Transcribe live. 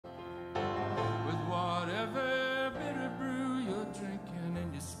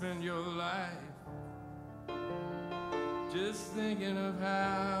thinking of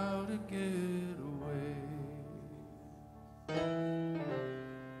how to get away.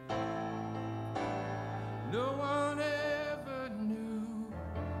 No one ever knew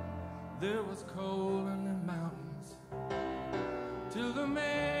there was coal in the mountains till the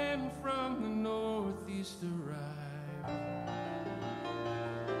man from the northeast arrived.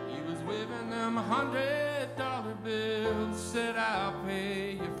 He was waving them $100 bills, said I'll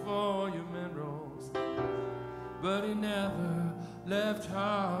pay you for your minerals, but he never left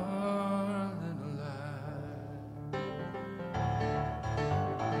Harlan alive.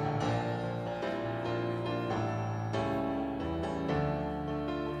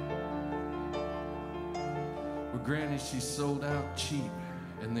 Well, Granny, she sold out cheap,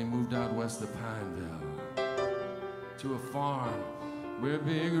 and they moved out west of Pineville to a farm where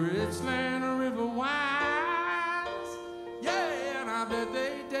big rich land river winds. Yeah, and I bet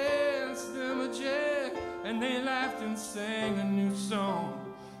they danced them a jig, and they laughed and sang a new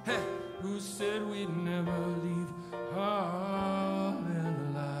song. Hey, who said we'd never leave Harlan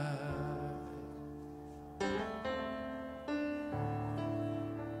alive?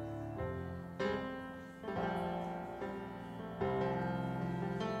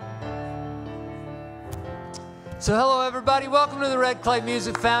 So hello everybody, welcome to the Red Clay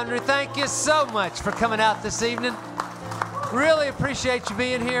Music Foundry. Thank you so much for coming out this evening. Really appreciate you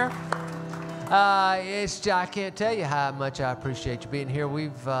being here. I can't tell you how much I appreciate you being here.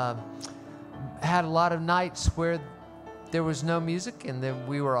 We've had a lot of nights where there was no music, and then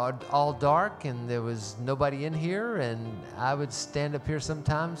we were all dark, and there was nobody in here, and I would stand up here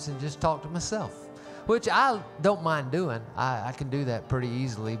sometimes and just talk to myself, which I don't mind doing. I can do that pretty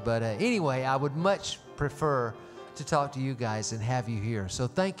easily, but anyway, I would much prefer to talk to you guys and have you here. So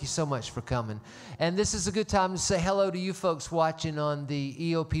thank you so much for coming. And this is a good time to say hello to you folks watching on the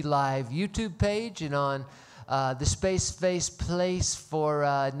EOP Live YouTube page, and on the Space Face place for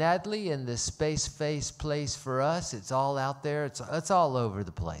Natalie, and the Space Face place for us. It's all out there. It's all over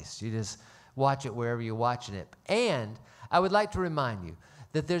the place. You just watch it wherever you're watching it. And I would like to remind you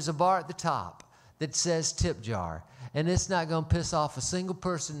that there's a bar at the top that says tip jar. And it's not going to piss off a single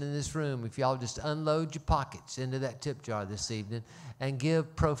person in this room if y'all just unload your pockets into that tip jar this evening and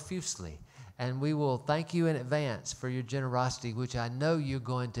give profusely. And we will thank you in advance for your generosity, which I know you're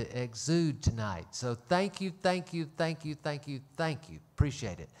going to exude tonight. So thank you, thank you, thank you, thank you, thank you.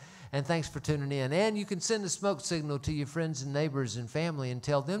 Appreciate it. And thanks for tuning in. And you can send a smoke signal to your friends and neighbors and family and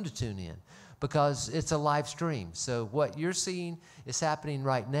tell them to tune in, because it's a live stream. So what you're seeing is happening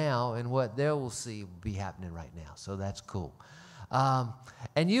right now, and what they will see will be happening right now. So that's cool.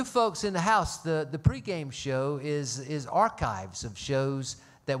 And you folks in the house, the pregame show is archives of shows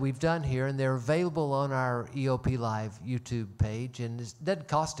that we've done here, and they're available on our EOP Live YouTube page, and it doesn't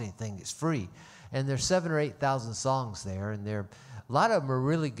cost anything. It's free. And there's 7,000 or 8,000 songs there, and a lot of them are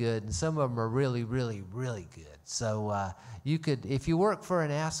really good, and some of them are really, really, really good. So you could, if you work for an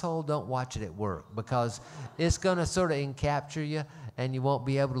asshole, don't watch it at work, because it's going to sort of encapture you, and you won't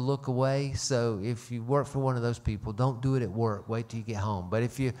be able to look away. So if you work for one of those people, don't do it at work. Wait till you get home. But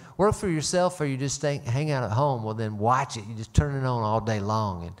if you work for yourself, or you just hang out at home, well, then watch it. You just turn it on all day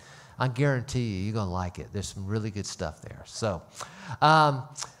long, and I guarantee you're going to like it. There's some really good stuff there. So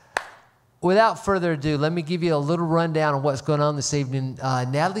without further ado, let me give you a little rundown on what's going on this evening.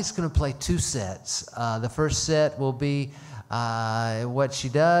 Natalie's going to play 2 sets. The first set will be what she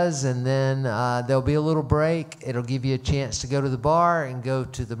does, and then there'll be a little break. It'll give you a chance to go to the bar and go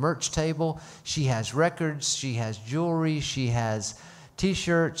to the merch table. She has records, she has jewelry, she has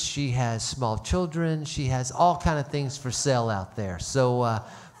T-shirts, she has small children, she has all kind of things for sale out there. So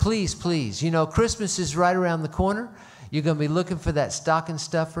please, please, you know, Christmas is right around the corner. You're going to be looking for that stocking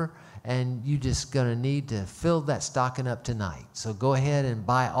stuffer, and you're just going to need to fill that stocking up tonight. So go ahead and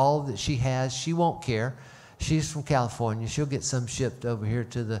buy all that she has. She won't care. She's from California. She'll get some shipped over here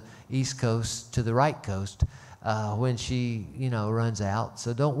to the East Coast, to the right coast, when she, you know, runs out.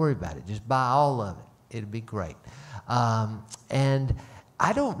 So don't worry about it. Just buy all of it. It'll be great. And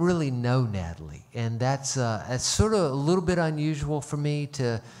I don't really know Natalie, and that's sort of a little bit unusual for me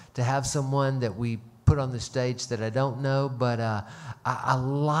to have someone that we put on the stage that I don't know, but I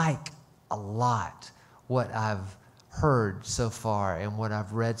like a lot what I've heard so far, and what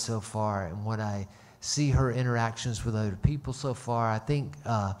I've read so far, and what I see her interactions with other people so far. I think,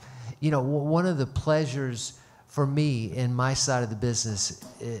 you know, one of the pleasures for me in my side of the business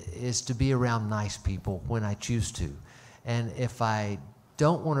is to be around nice people when I choose to. And if I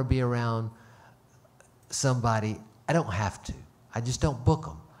don't want to be around somebody, I don't have to. I just don't book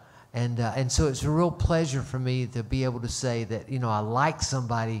them. And so it's a real pleasure for me to be able to say that, you know, I like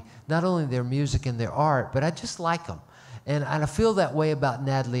somebody, not only their music and their art, but I just like them. And I feel that way about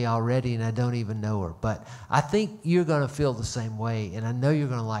Natalie already, and I don't even know her. But I think you're going to feel the same way, and I know you're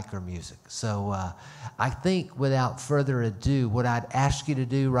going to like her music. So I think without further ado, what I'd ask you to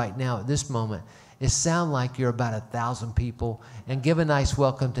do right now at this moment is sound like you're about 1,000 people and give a nice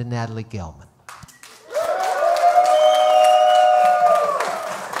welcome to Natalie Gelman.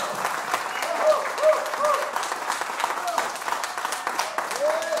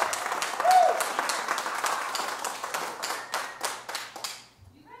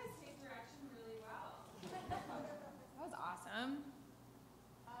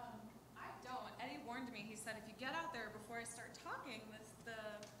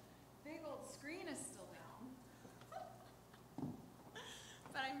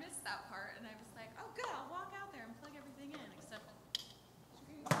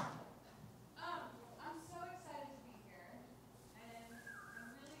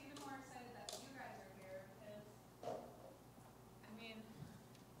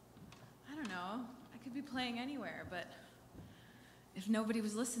 Playing anywhere, but if nobody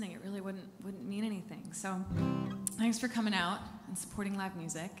was listening, it really wouldn't mean anything. So thanks for coming out and supporting live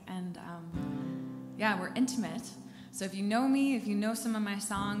music. And yeah, we're intimate. So if you know me, if you know some of my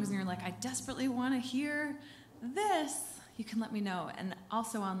songs and you're like, I desperately want to hear this, you can let me know. And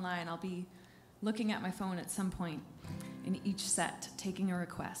also online, I'll be looking at my phone at some point in each set, taking a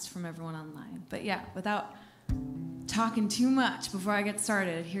request from everyone online. But yeah, without talking too much before I get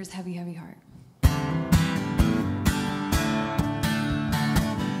started, here's Heavy, Heavy Heart.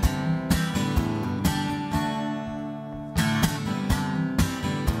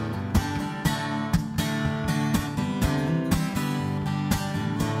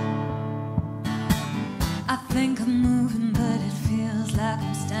 I think I'm moving, but it feels like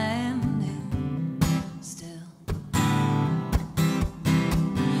I'm standing still.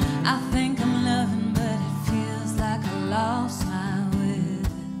 I think I'm loving, but it feels like I lost my will.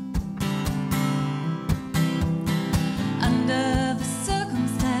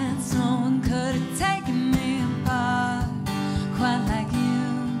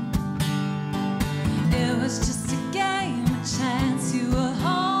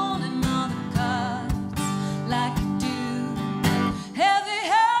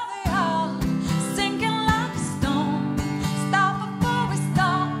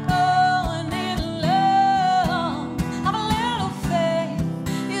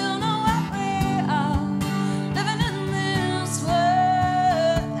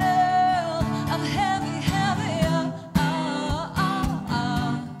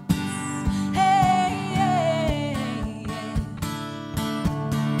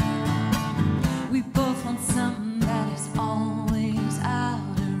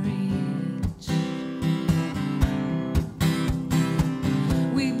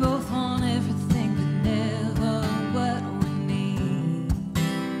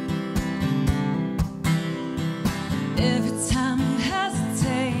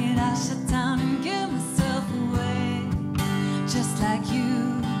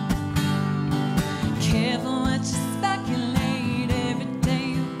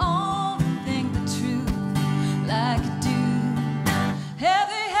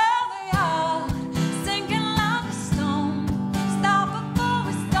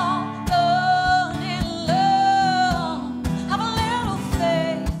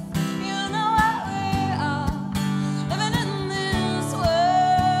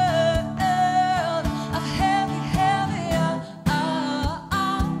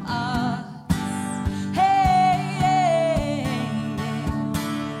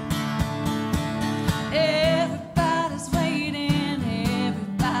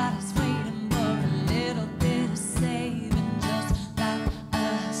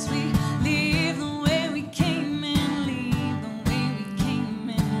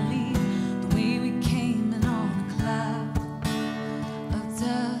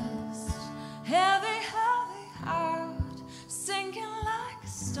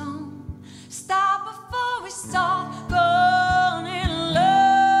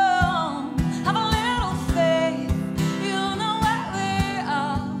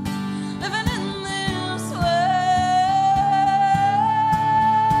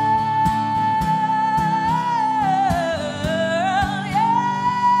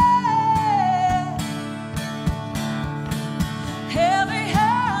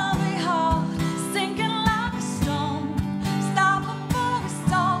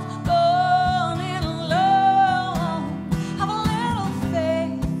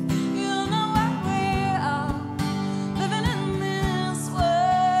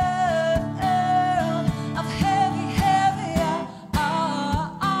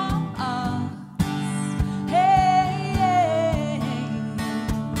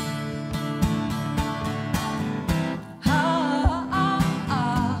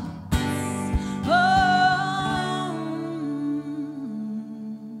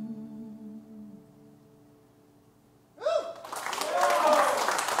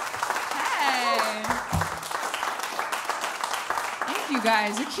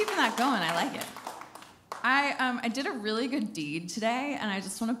 guys. You're keeping that going. I like it. I did a really good deed today, and I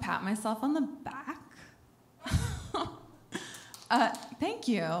just want to pat myself on the back. Thank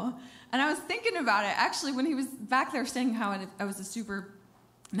you. And I was thinking about it, actually, when he was back there saying how I was a super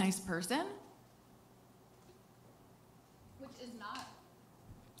nice person. Which is not...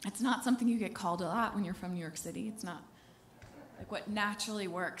 It's not something you get called a lot when you're from New York City. It's not like what naturally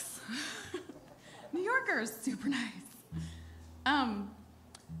works. New Yorkers, super nice.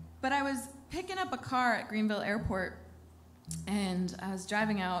 But I was picking up a car at Greenville Airport, and I was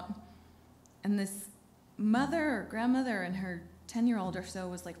driving out, and this mother or grandmother and her 10-year-old or so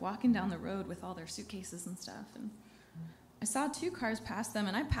was like walking down the road with all their suitcases and stuff, and I saw 2 cars pass them,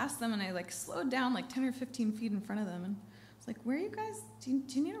 and I passed them, and I like slowed down like 10 or 15 feet in front of them, and I was like, where are you guys? Do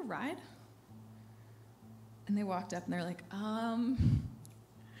you need a ride? And they walked up, and they're like,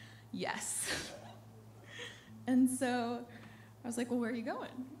 yes. And so I was like, well, where are you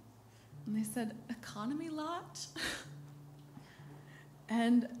going? And they said, economy lot.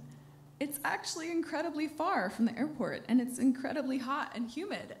 And it's actually incredibly far from the airport, and it's incredibly hot and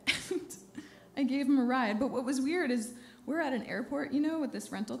humid. And I gave them a ride. But what was weird is we're at an airport, with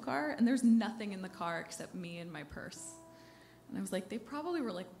this rental car, and there's nothing in the car except me and my purse. And I was like, they probably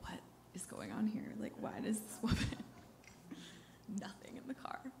were like, what is going on here? Like, why does this woman? Nothing in the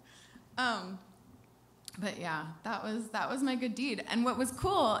car. But yeah, that was my good deed. And what was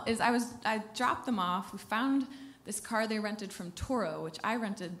cool is I dropped them off. We found this car they rented from Toro, which I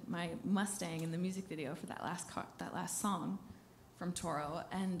rented my Mustang in the music video for that last song from Toro.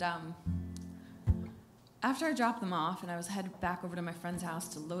 And after I dropped them off and I was headed back over to my friend's house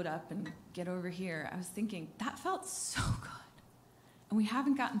to load up and get over here, I was thinking, that felt so good. And we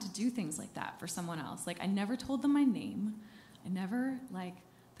haven't gotten to do things like that for someone else. Like, I never told them my name. They're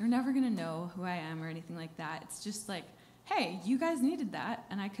never going to know who I am or anything like that. It's just like, hey, you guys needed that,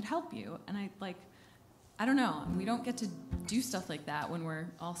 and I could help you. And I don't know. We don't get to do stuff like that when we're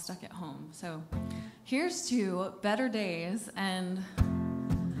all stuck at home. So here's to better days and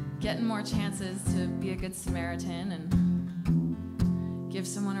getting more chances to be a good Samaritan and give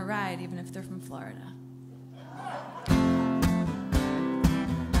someone a ride, even if they're from Florida.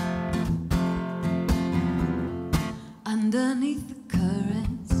 Underneath the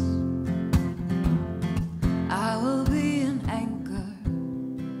currents, I will be an anchor.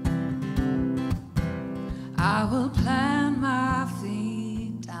 I will plant my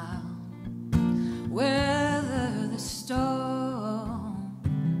feet down, weather the storm.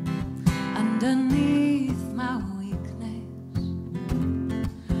 Underneath my weakness,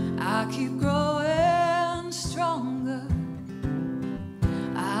 I keep growing stronger.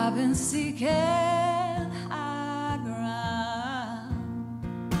 I've been seeking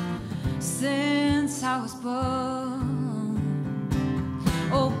since I was born.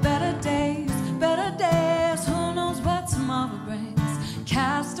 Oh, better days, who knows what tomorrow brings.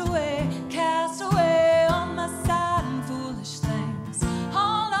 Cast away on my side and foolish things.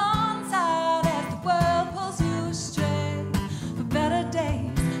 Hold on tight as the world pulls you astray. For better days.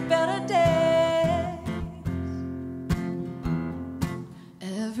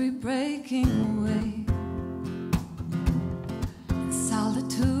 Every breaking away,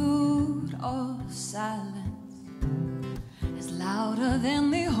 solitude or silence is louder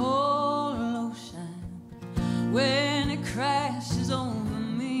than the whole ocean when it crashes over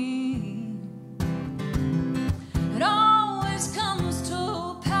me. It always comes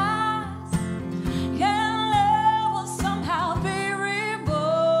to pass, yeah, love will somehow be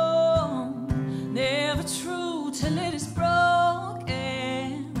reborn. Never true till it is broken,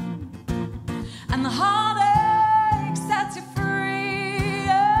 and the heartache sets you free.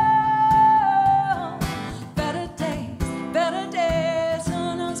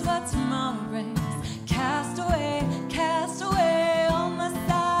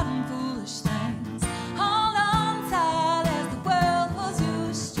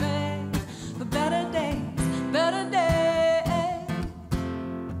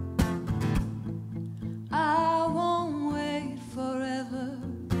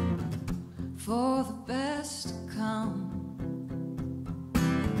 For the best to come.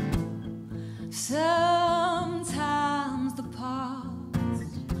 Sometimes the parts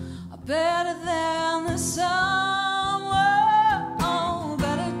are better than the sum. Oh,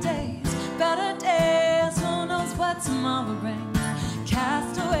 better days, who knows what tomorrow brings.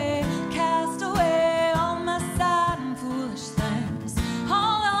 Cast away on my side and foolish things.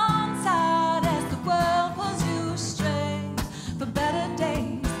 Hold on tight as the world pulls you astray. For better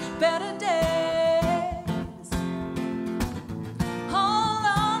days. Hold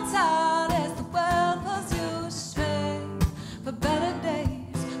on tight as the world pulls you astray. For better days.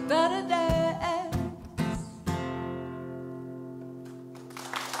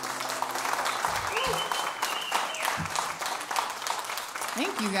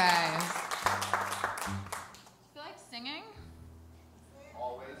 guys. Feel like singing?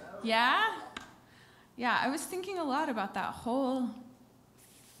 Always. Yeah? Yeah, I was thinking a lot about that whole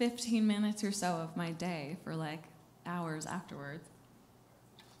 15 minutes or so of my day for like hours afterwards.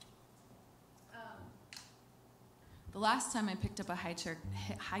 The last time I picked up a hitchhiker,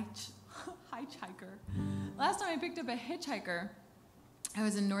 I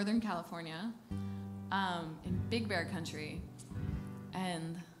was in Northern California, in Big Bear Country.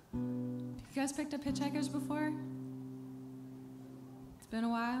 And have you guys picked up hitchhikers before? It's been a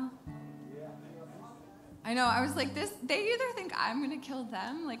while. I know, I was like this, they either think I'm gonna kill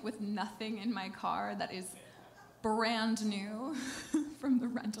them, like with nothing in my car that is brand new from the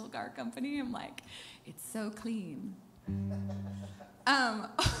rental car company. I'm like, it's so clean. But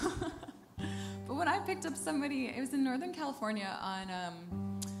when I picked up somebody, it was in Northern California on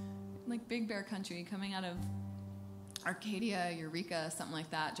like Big Bear Country, coming out of Arcadia, Eureka, something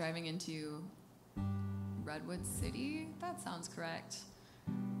like that, driving into Redwood City. That sounds correct.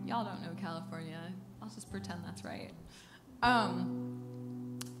 Y'all don't know California. I'll just pretend that's right.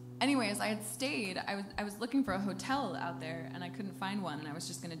 Anyways, I had stayed. I was looking for a hotel out there, and I couldn't find one, and I was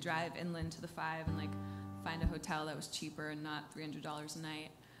just going to drive inland to the 5 and like find a hotel that was cheaper and not $300 a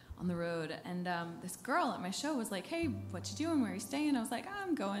night on the road. And this girl at my show was like, hey, what you doing? Where are you staying? I was like,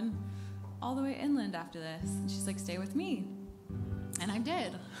 I'm going all the way inland after this. And she's like, stay with me. And I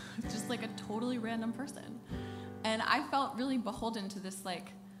did. Just like a totally random person. And I felt really beholden to this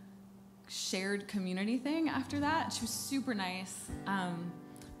like shared community thing after that. She was super nice.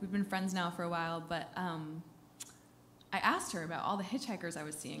 We've been friends now for a while, but I asked her about all the hitchhikers I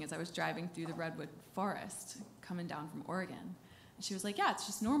was seeing as I was driving through the redwood forest coming down from Oregon. And she was like, yeah, it's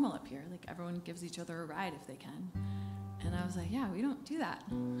just normal up here. Like, everyone gives each other a ride if they can. And I was like, yeah, we don't do that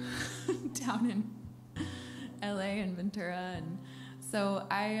down in LA and Ventura. And so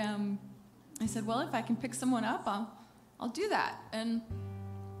I said, well, if I can pick someone up, I'll do that. And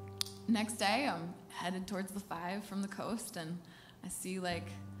next day, I'm headed towards the 5 from the coast, and I see like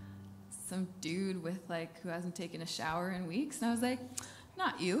some dude with like who hasn't taken a shower in weeks, and I was like,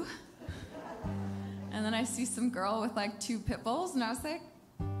 not you. And then I see some girl with like 2 pit bulls, and I was like,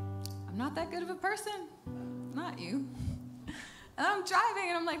 I'm not that good of a person, not you. And I'm driving,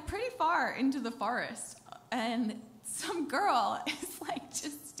 and I'm like pretty far into the forest, and some girl is like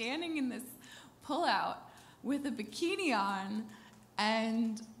just standing in this pullout with a bikini on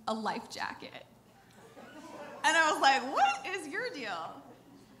and a life jacket. And I was like, what is your deal?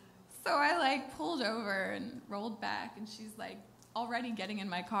 So I like pulled over and rolled back, and she's like already getting in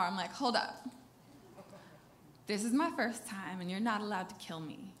my car. I'm like, hold up. This is my first time, and you're not allowed to kill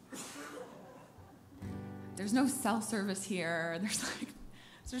me. There's no self-service here. There's like,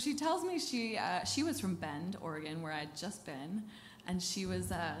 so she tells me she was from Bend, Oregon, where I'd just been, and she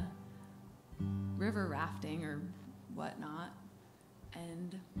was river rafting or whatnot,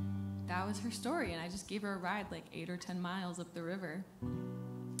 and that was her story. And I just gave her a ride like 8 or 10 miles up the river,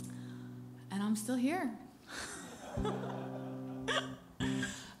 and I'm still here.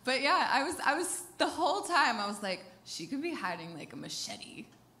 But yeah, I was the whole time I was like, she could be hiding like a machete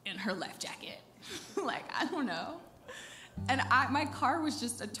in her life jacket. Like, I don't know. And my car was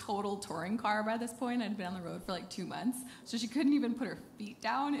just a total touring car by this point. I'd been on the road for like 2 months, so she couldn't even put her feet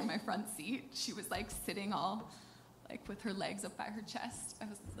down in my front seat. She was like sitting all like with her legs up by her chest. I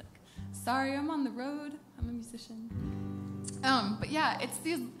was like, sorry, I'm on the road. I'm a musician. But yeah, it's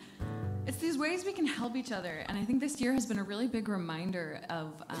these ways we can help each other. And I think this year has been a really big reminder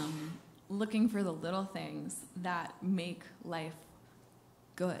of looking for the little things that make life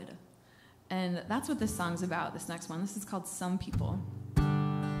good. And that's what this song's about, this next one. This is called Some People.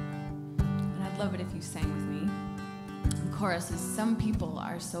 And I'd love it if you sang with me. The chorus is, some people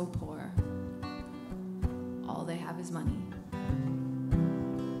are so poor, all they have is money.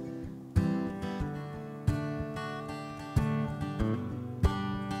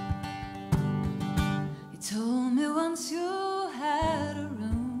 You told me once you had a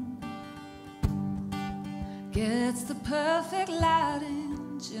room, gets the perfect light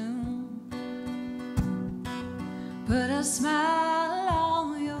in June. Put a smile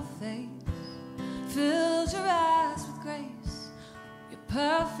on your face, filled your eyes with grace, your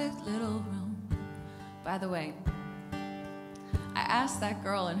perfect little room. By the way, I asked that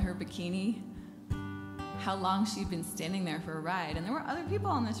girl in her bikini how long she'd been standing there for a ride, and there were other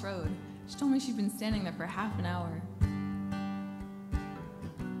people on this road. She told me she'd been standing there for half an hour.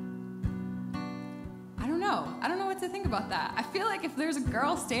 I don't know what to think about that. I feel like if there's a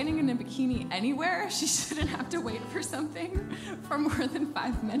girl standing in a bikini anywhere, she shouldn't have to wait for something for more than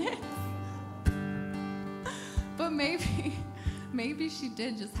 5 minutes. But maybe maybe she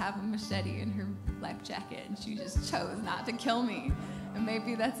did just have a machete in her life jacket and she just chose not to kill me. And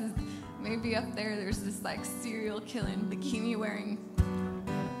maybe maybe up there's this like serial killing, bikini wearing,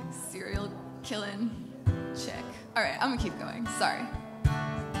 serial killing chick. All right, I'm gonna keep going. Sorry.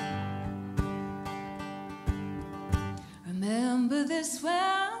 Remember this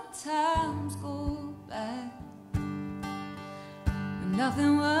when times go by, when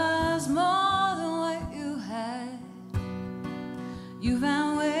nothing was more than what you had. You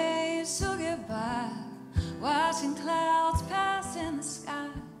found ways to get by, watching clouds pass in the sky.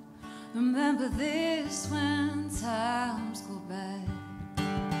 Remember this when times go by,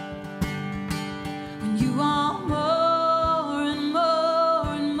 when you want more and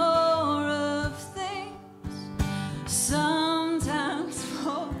more and more of things. Sometimes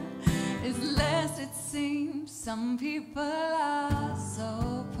more is less, it seems. Some people are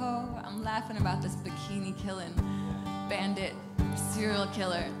so poor. I'm laughing about this bikini killing bandit serial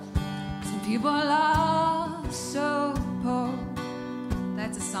killer. Some people are so poor.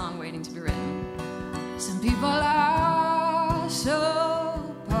 That's a song waiting to be written. Some people are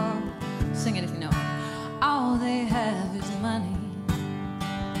so poor. Sing it if you know. All they have is money.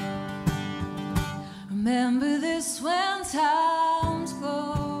 Remember this when times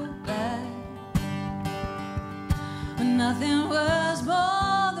go by, when nothing was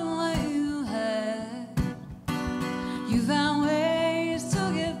more than what you had. You found ways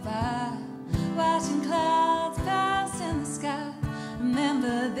to get by, watching clouds pass in the sky.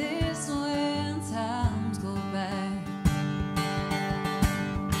 Remember this when times go by,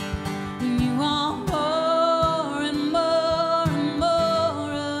 when you want more and more and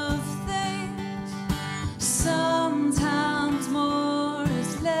more of things. Sometimes more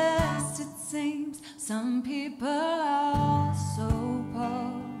is less, it seems. Some people are so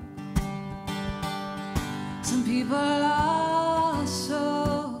poor. Some people are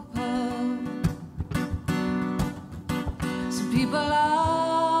so poor. Some people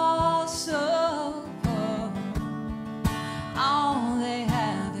are so poor. All they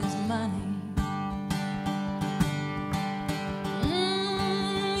have is money.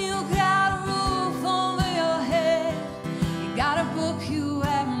 You got a roof over your head. You got a book you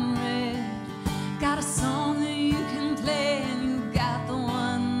haven't read. Got a song that you can play, and you got the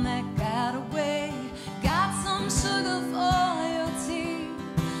one that got away. Got some sugar for your tea,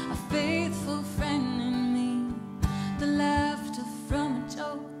 a faithful friend in me, the laughter from a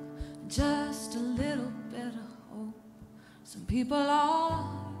joke, just a little bit of hope. Some people are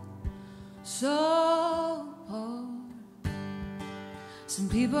so poor. Some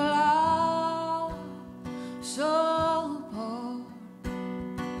people are so poor.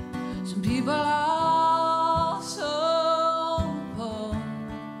 Some people are so poor.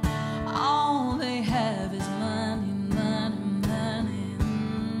 All they have is money, money, money.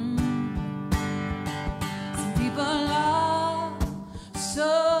 Some people are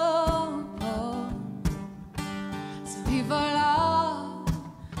so poor. Some people are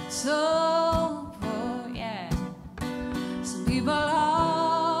so poor, yeah. Some people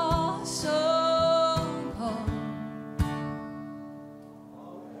are so poor.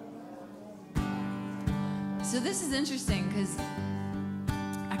 So this is interesting because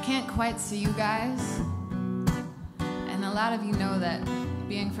I can't quite see you guys. And a lot of you know that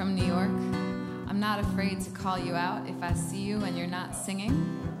being from New York, I'm not afraid to call you out if I see you and you're not singing.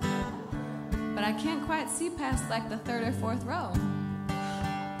 But I can't quite see past like the third or fourth row.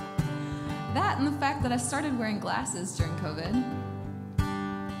 That and the fact that I started wearing glasses during COVID,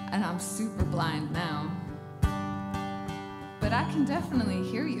 and I'm super blind now. But I can definitely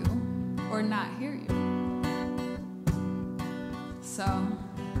hear you, or not hear you. So,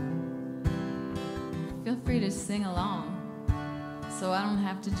 feel free to sing along, so I don't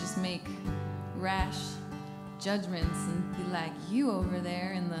have to just make rash judgments and be like, you over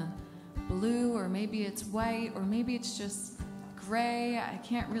there in the blue, or maybe it's white, or maybe it's just gray, I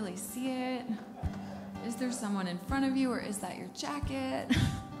can't really see it. Is there someone in front of you, or is that your jacket?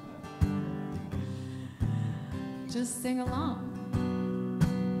 Just sing along.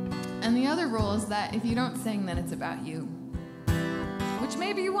 And the other rule is that if you don't sing, then it's about you. Which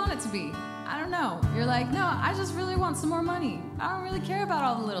maybe you want it to be. I don't know. You're like, no, I just really want some more money. I don't really care about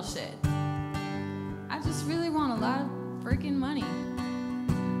all the little shit. I just really want a lot of freaking money.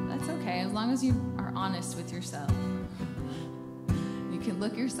 That's okay, as long as you are honest with yourself. You can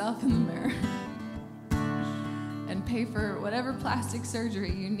look yourself in the mirror and pay for whatever plastic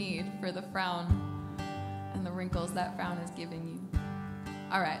surgery you need for the frown and the wrinkles that frown is giving you.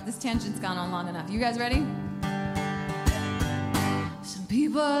 All right, this tangent's gone on long enough. You guys ready? Some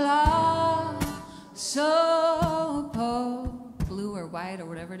people are so poor. white or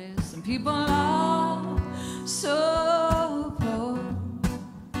whatever it is. Some people are so poor.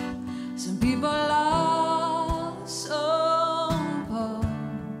 Some people are so poor.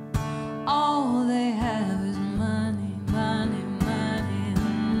 All they have is money, money, money.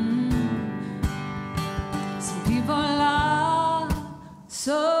 Some people are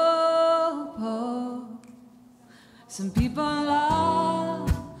so poor. Some people are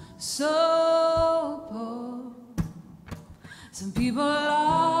so poor. Some people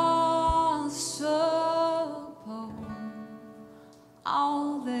are so poor.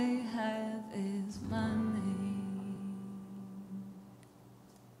 All they have is money.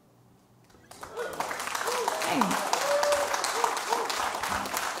 Hey.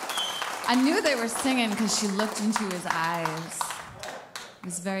 I knew they were singing because she looked into his eyes. It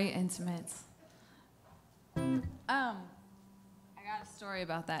was very intimate. I got a story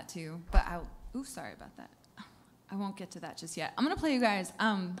about that too, but sorry about that. I won't get to that just yet. I'm gonna play you guys.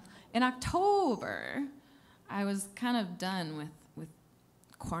 In October, I was kind of done with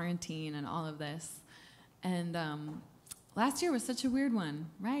quarantine and all of this, and last year was such a weird one,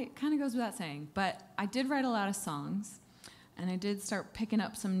 right? Kind of goes without saying, but I did write a lot of songs, and I did start picking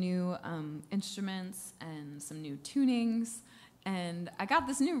up some new instruments and some new tunings, and I got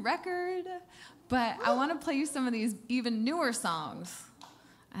this new record, but I want to play you some of these even newer songs.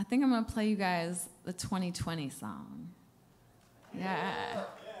 I think I'm going to play you guys the 2020 song. Yeah.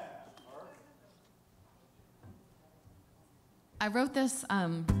 I wrote this,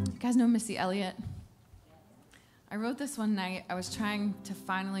 you guys know Missy Elliott? I wrote this one night. I was trying to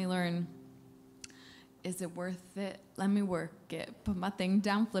finally learn, is it worth it? Let me work it. Put my thing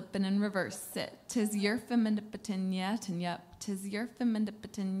down, flip it, and reverse it. 'Tis your feminipatin yet, and yep. 'Tis your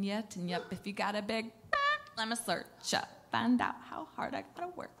feminipatin yet, and yep. If you got a big back, let me search up. Find out how hard I gotta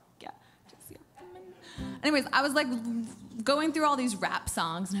work. Yeah. 'Tis your anyways, I was like going through all these rap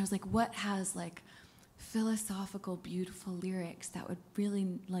songs, and I was like, what has like philosophical, beautiful lyrics that would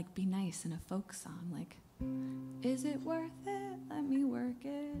really like be nice in a folk song? Like, is it worth it? Let me work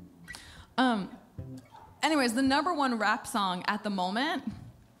it. Anyways, the #1 rap song at the moment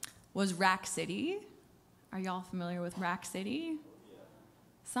was Rack City. Are y'all familiar with Rack City?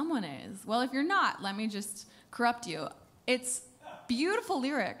 Someone is. Well, if you're not, let me just corrupt you. Its beautiful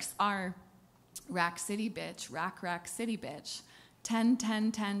lyrics are Rack City, bitch, rack city, bitch, 10,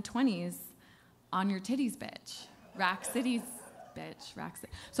 10, 10, 20s on your titties, bitch, Rack Cities, bitch, Rack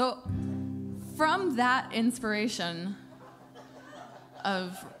City. So from that inspiration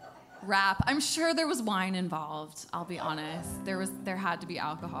of rap, I'm sure there was wine involved, I'll be honest. There had to be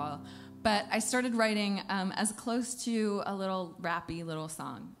alcohol. But I started writing as close to a little rappy little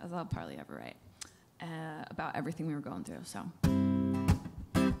song as I'll probably ever write about everything we were going through. So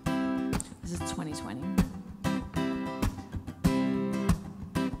this is 2020.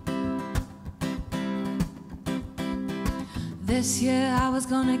 This year I was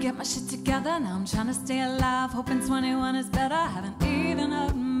gonna get my shit together. Now I'm trying to stay alive, hoping 21 is better. Haven't even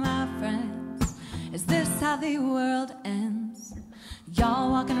hugged my friends. Is this how the world ends?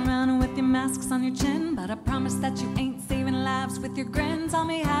 Y'all walking around with your masks on your chin, but I promise that you ain't saving lives with your grin. Tell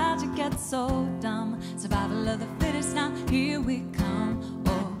me, how'd you get so dumb? Survival of the fittest, now here we come.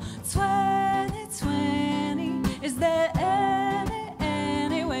 Oh, 2020, is there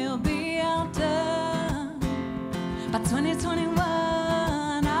any way we'll be outdone? By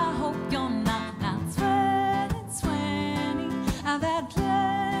 2021, I hope you're not. Now 2020, I've had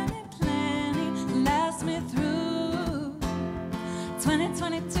plenty, last me through.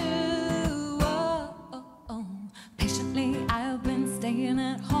 2022, patiently I've been staying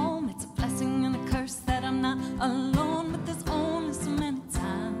at home. It's a blessing and a curse that I'm not alone, but there's only so many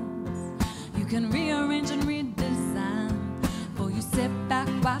times you can rearrange and redesign. Before you sit back,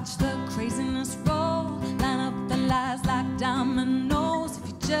 watch the craziness roll, line up the lies like dominoes. If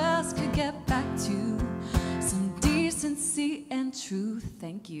you just could get back to some decency and truth.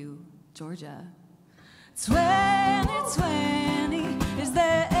 Thank you, Georgia. 2020, is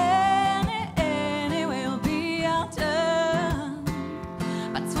there any way we'll be outdone?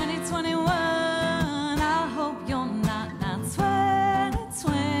 By 2021, I hope you're not. Now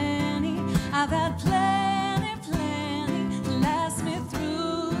 2020, I've had plenty to last me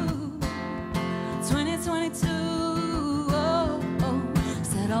through. 2022,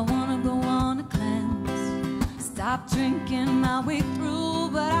 said I wanna go on a cleanse, stop drinking my way through,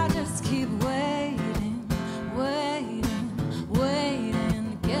 but I just keep waiting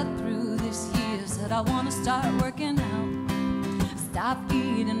to get through this year. Said I want to start working out, stop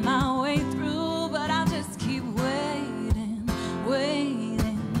eating my way through, but I just keep waiting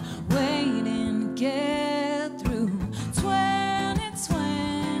to get through. 2020,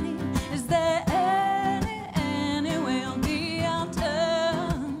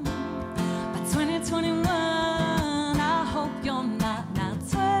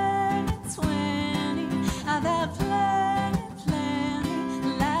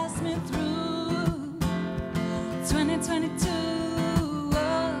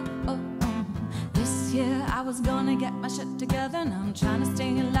 this year I was gonna get my shit together. Now I'm trying to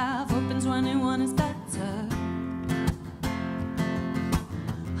stay alive, hoping 21 is better.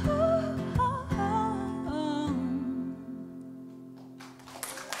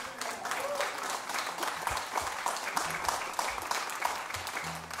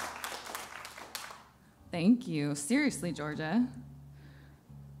 Thank you. Seriously, Georgia.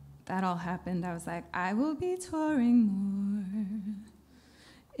 That all happened. I was like, I will be touring more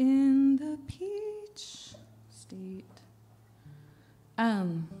in the Peach State.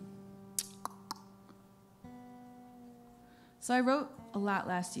 So I wrote a lot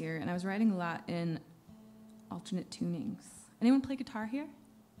last year, and I was writing a lot in alternate tunings. Anyone play guitar here?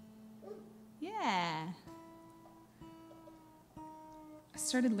 Yeah. I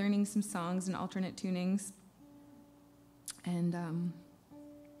started learning some songs in alternate tunings, and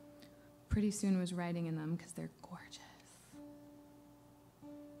pretty soon was writing in them because they're gorgeous.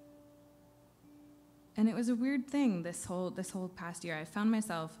 And it was a weird thing this whole past year. I found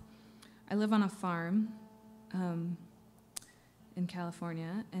myself, I live on a farm in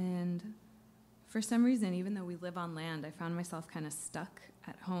California, and for some reason, even though we live on land, I found myself kind of stuck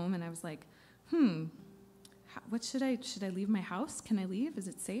at home, and I was like, what should I leave my house? Can I leave? Is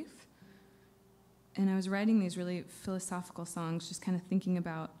it safe? And I was writing these really philosophical songs, just kind of thinking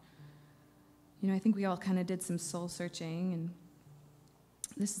about, I think we all kind of did some soul searching, and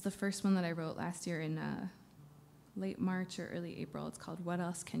this is the first one that I wrote last year in late March or early April. It's called What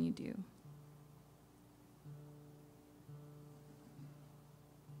Else Can You Do?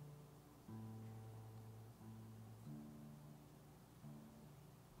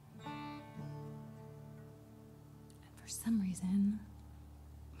 For some reason,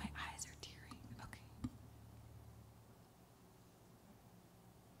 my eyes are tearing. Okay.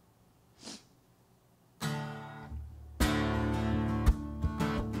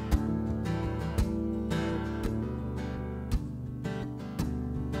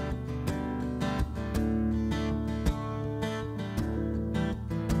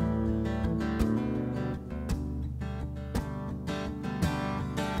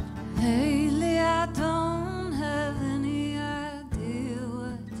 Lately I don't have any idea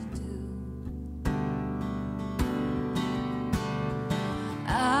what to do.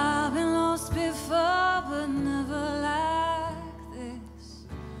 I've been lost before, but never like this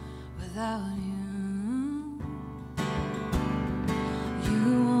without you. You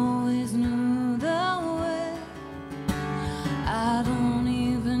always knew the way. I don't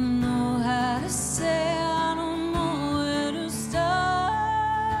even know how to say, I don't know where to start.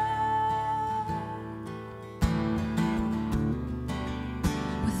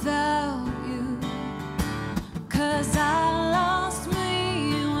 Without you, 'cause I lost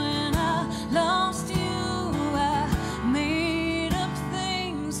me when I lost you. I made up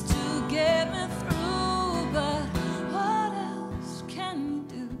things to get me through, but what else can you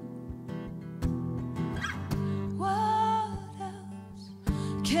do? What else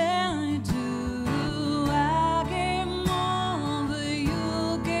can you do? I gave more, but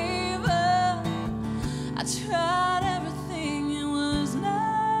you gave up. I tried everything, it was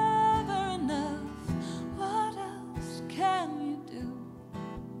never enough. What else can you do?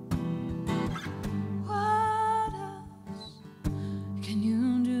 What else can you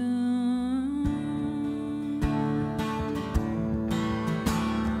do?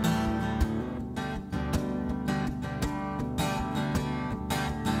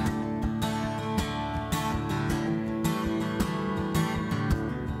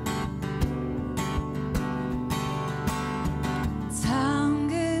 Time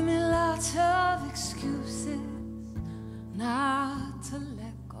gave me lots of excuses not to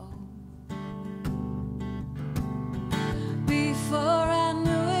let go. Before I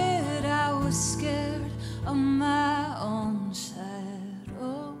knew it, I was scared of my own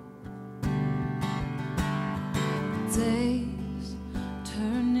shadow. Days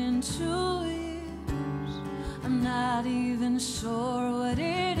turned into years. I'm not even sure what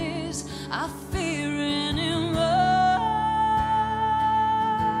it is I fear anymore.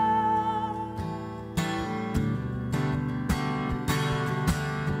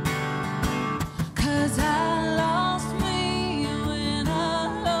 'Cause I lost me when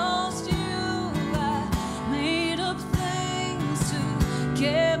I lost you. I made up things to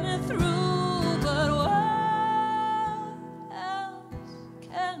get me through, but what else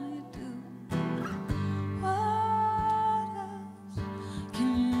can you do? What else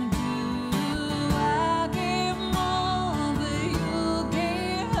can you do? I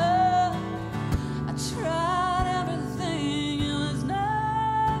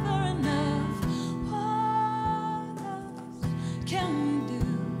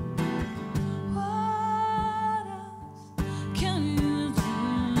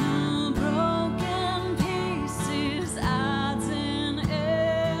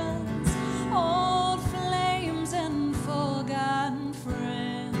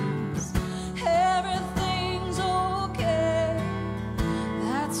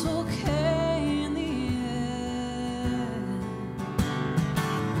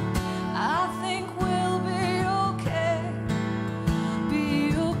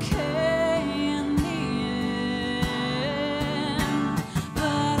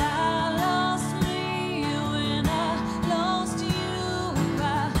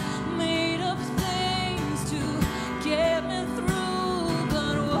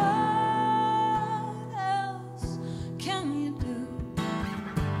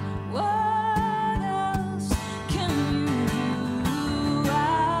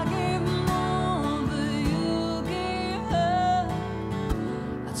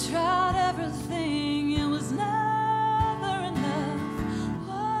everything, it was never enough.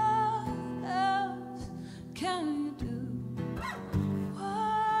 What else can you do? What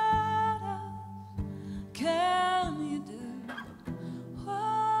else can you do? What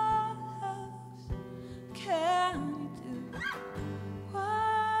else can you do?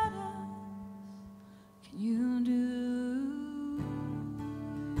 What else can you do?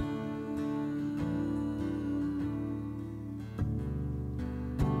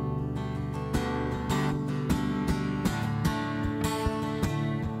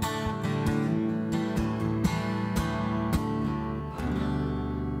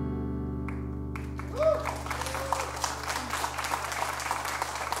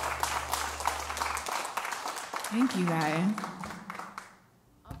 Thank you, guys.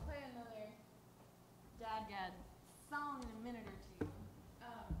 I'll play another Dad song in a minute or two.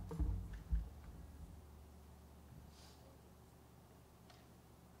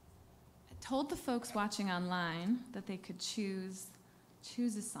 I told the folks watching online that they could choose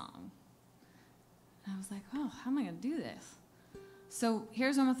a song. And I was like, oh, how am I going to do this? So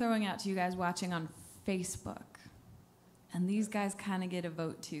here's what I'm throwing out to you guys watching on Facebook. And these guys kind of get a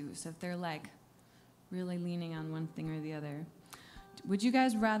vote too. So if they're like really leaning on one thing or the other, would you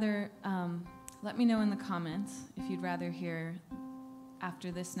guys rather, let me know in the comments if you'd rather hear,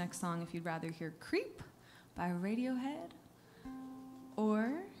 after this next song, if you'd rather hear Creep by Radiohead,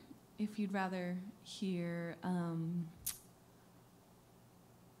 or if you'd rather hear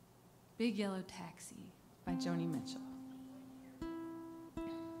Big Yellow Taxi by Joni Mitchell.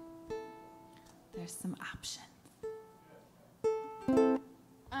 There's some options.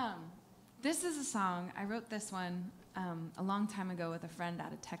 This is a song, I wrote this one a long time ago with a friend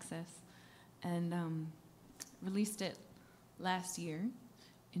out of Texas, and released it last year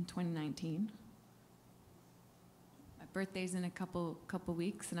in 2019. My birthday's in a couple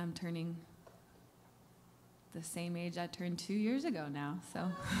weeks, and I'm turning the same age I turned 2 years ago now,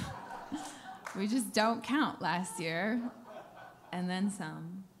 so we just don't count last year, and then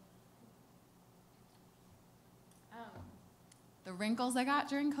some. The wrinkles I got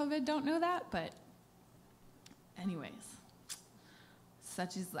during COVID don't know that, but anyways,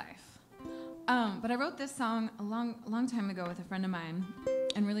 such is life. But I wrote this song a long time ago with a friend of mine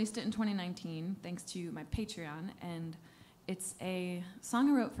and released it in 2019 thanks to my Patreon, and it's a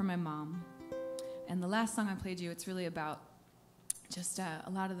song I wrote for my mom. And the last song I played you, it's really about just a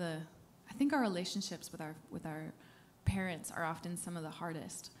lot of the, I think our relationships with our parents are often some of the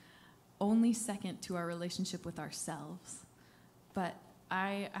hardest, only second to our relationship with ourselves. But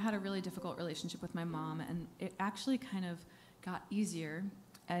I had a really difficult relationship with my mom, and it actually kind of got easier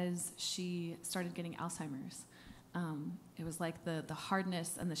as she started getting Alzheimer's. It was like the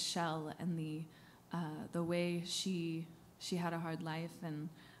hardness and the shell and the way she had a hard life, and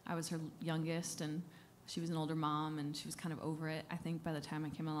I was her youngest, and she was an older mom, and she was kind of over it, I think, by the time I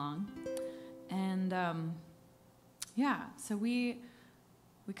came along. And yeah, so we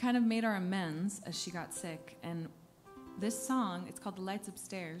kind of made our amends as she got sick, and this song, it's called The Lights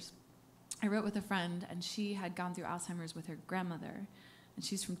Upstairs, I wrote with a friend, and she had gone through Alzheimer's with her grandmother, and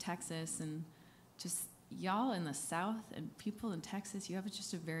she's from Texas, and just y'all in the South and people in Texas, you have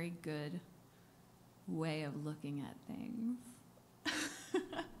just a very good way of looking at things.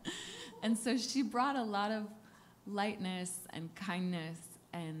 And so she brought a lot of lightness and kindness,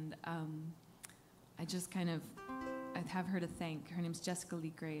 and I just kind of, I have her to thank. Her name's Jessica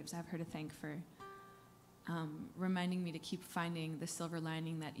Lee Graves. I have her to thank for reminding me to keep finding the silver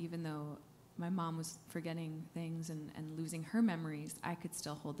lining, that even though my mom was forgetting things and losing her memories, I could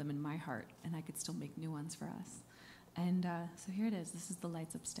still hold them in my heart, and I could still make new ones for us. And so here it is. This is The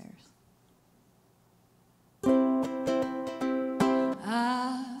Lights Upstairs.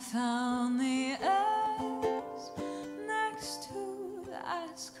 I found the eggs next to the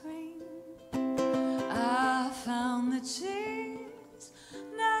ice cream. I found the cheese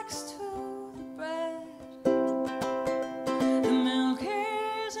next to the bread. The milk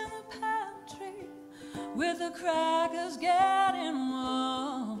is in the pantry with the crackers getting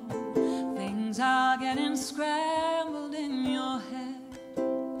warm. Things are getting scrambled in your head.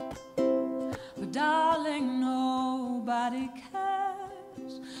 But darling, nobody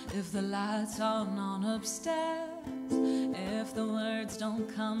cares if the lights aren't on upstairs, if the words don't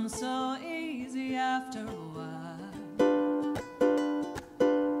come so easy after a while.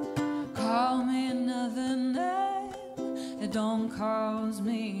 Call me another name, it don't cause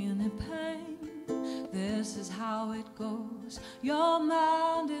me any pain. This is how it goes, your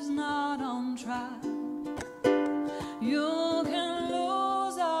mind is not on trial. You can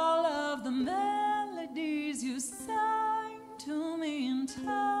lose all of the melodies you sang to me in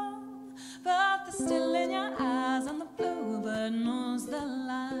town, the still in your eyes and the bluebird knows the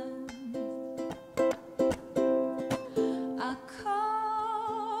line. I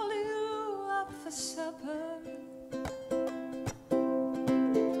call you up for supper,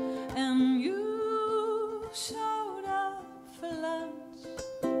 and you showed up for lunch,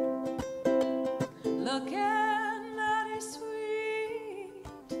 looking mighty sweet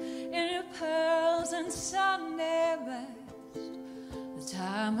in your pearls and Sunday best. The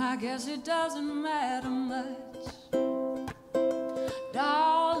time, I guess it doesn't matter much.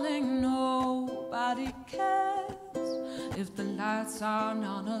 Darling, nobody cares if the lights are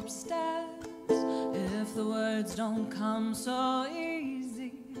not upstairs, if the words don't come so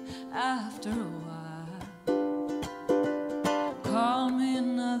easy after a while. Call me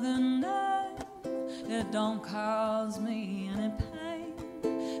another name, it don't cause me any pain.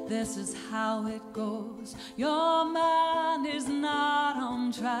 This is how it goes. Your mind is not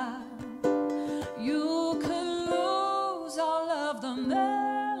on trial. You could lose all of the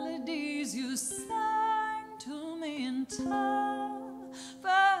melodies you sang to me in time,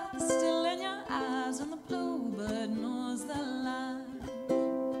 but the still in your eyes and the bluebird knows the line.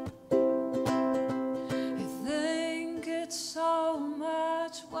 You think it's so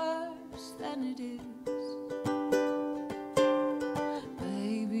much worse than it is.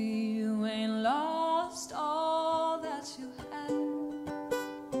 Baby, you ain't lost all that you had,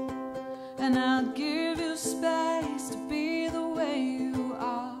 and I'd give you space to be the way you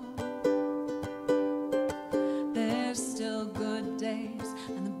are. There's still good days,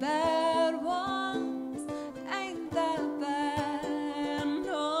 and the bad ones ain't that bad.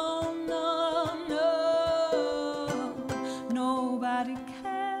 No, no, no. Nobody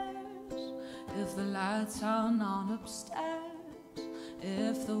cares if the lights are not upstairs,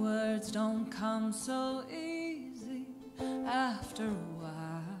 if the words don't come so easy after a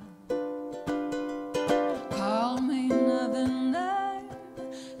while. Call me another name,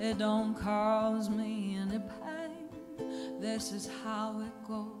 it don't cause me any pain. This is how it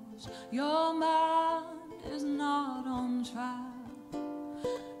goes. Your mind is not on trial.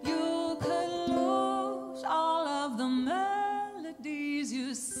 You could lose all of the melodies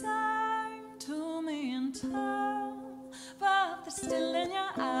you sang to me in time, but they're still in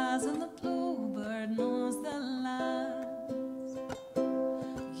your eyes and the bluebird knows the lines.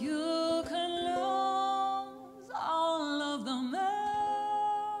 You can lose all of the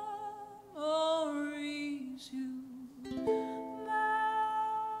memories you made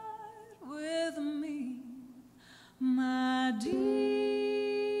with me, my dear,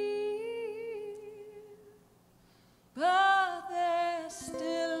 but they're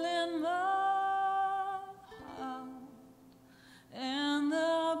still in my heart, and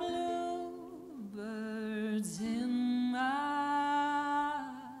the bluebirds in my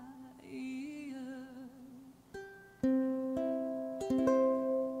ear.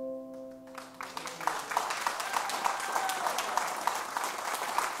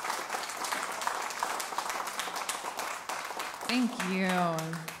 Thank you.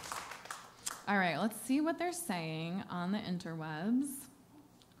 All right, let's see what they're saying on the interwebs.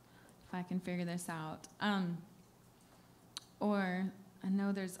 If I can figure this out. Or I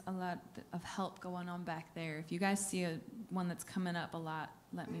know there's a lot of help going on back there. If you guys see one that's coming up a lot,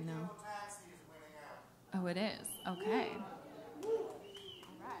 let me know. Oh, it is? Okay. All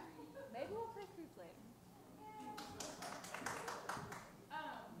right. Maybe we'll play fruits later.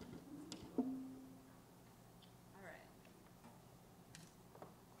 All right.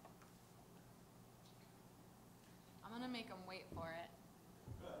 I'm gonna make them wait for it.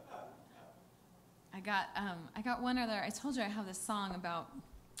 I got one other. I told you I have this song about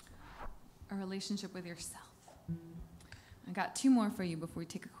a relationship with yourself. I got two more for you before we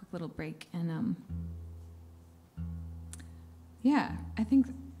take a quick little break, and yeah, I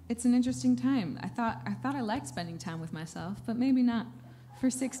think it's an interesting time. I thought I liked spending time with myself, but maybe not for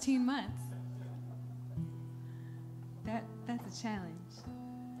 16 months. That's a challenge.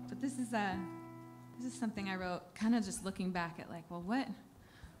 But this is something I wrote, kind of just looking back at like, well,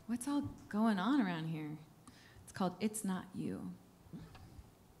 what's all going on around here? It's called It's Not You.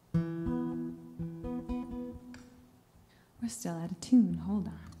 We're still out of tune. Hold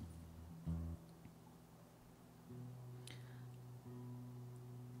on.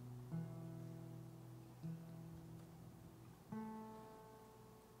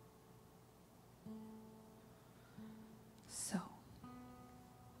 So,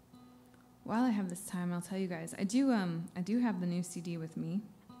 while I have this time, I'll tell you guys, I do have the new CD with me.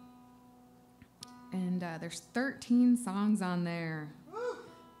 And there's 13 songs on there.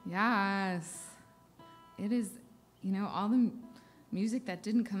 Yes. It is, all the music that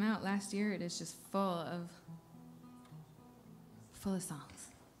didn't come out last year. It is just full of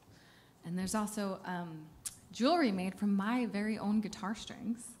songs. And there's also jewelry made from my very own guitar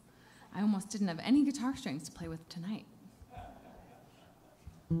strings. I almost didn't have any guitar strings to play with tonight.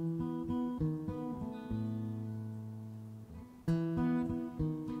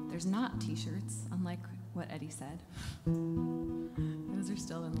 There's not t-shirts, unlike what Eddie said. Those are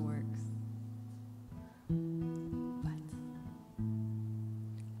still in the works. But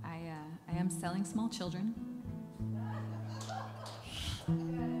I am selling small children.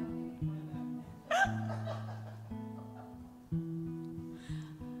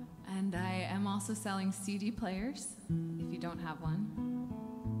 And I am also selling CD players, if you don't have one,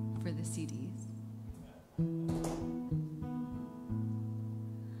 for the CDs.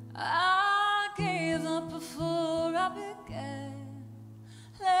 I gave up before I began.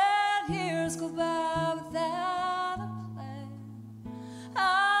 Let years go by without a plan.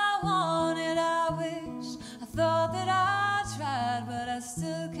 I wanted, I wished, I thought that I tried, but I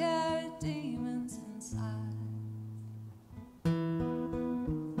still carry demons inside.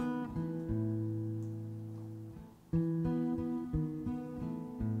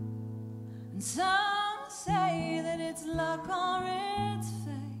 And some say that it's luck or it's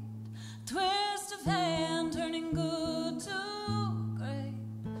fate, twist of hand turning good to great.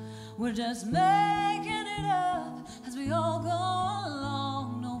 We're just making it up as we all go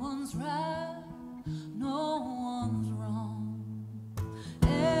along. No one's right, no one's wrong.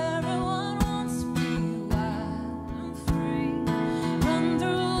 Everyone wants to be wild and free, run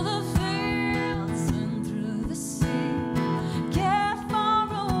through the fields and through the sea, get far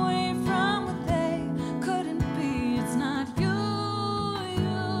away from what they couldn't be. It's not you,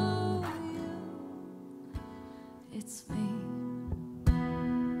 it's me.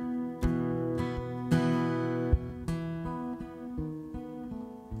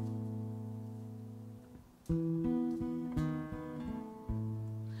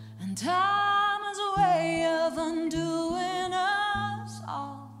 And time is a way of undoing us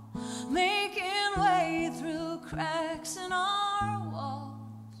all, making way through cracks in our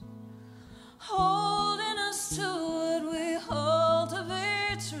walls, holding us to what we hold to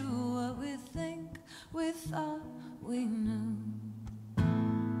be true, what we think we thought we knew.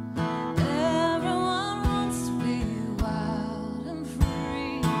 Everyone wants to be wild and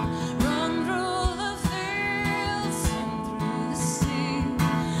free, run through the fields and through the sea,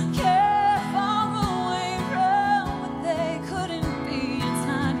 get far away from what they couldn't be. It's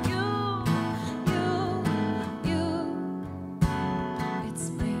not you, it's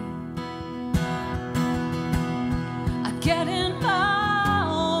me. I get in my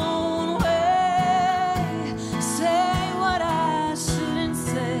own way, say what I shouldn't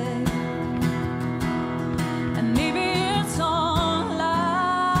say, and maybe it's all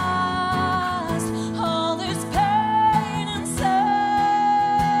lies, all this pain inside.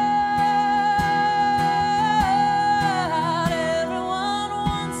 Everyone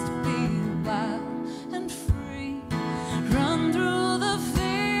wants to be wild and free, run through the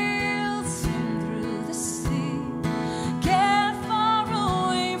fields and through the sea, get far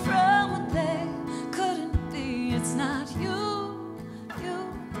away from what they couldn't be. It's not you.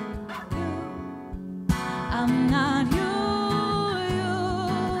 I'm not you.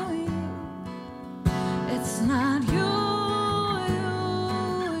 It's not you.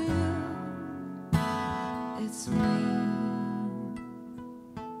 It's me.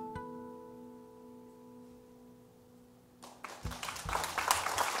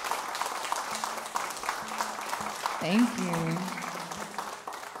 Thank you.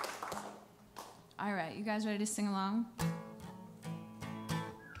 All right, you guys ready to sing along?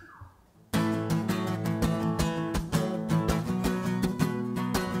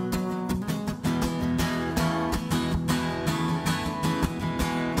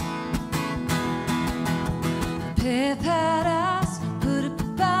 Prepared us, put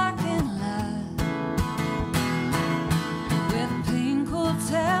it back in line, with a pink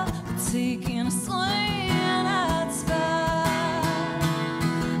hotel, taking a swing at spine.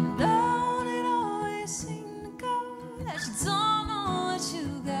 Don't it always seem to go that you don't know what you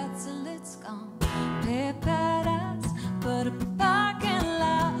got till it's gone? Prepared us, put it back in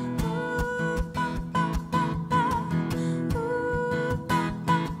line.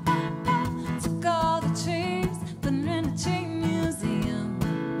 Took all the trees, put them in a tree museum.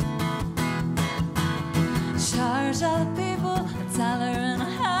 Charge all the people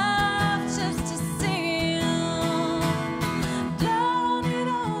 $1.50 just to see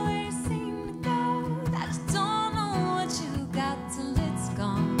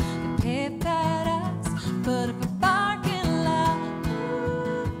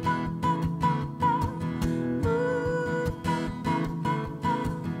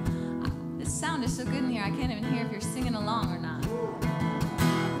here, I can't even hear if you're singing along or not.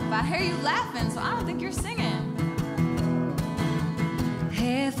 But I hear you laughing, so I don't think you're singing.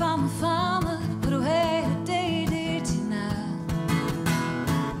 Hey, if I'm a farmer, put away a day to now.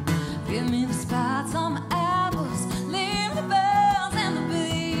 Give me the spots on my apples, leave the bells and the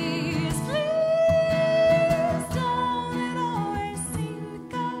bees. Please don't it always seem to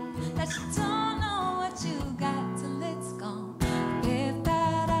go that you don't know what you got till it's gone. If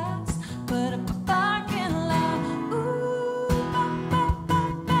that ass, put up a parking lot. Ooh, ba, ba, ba,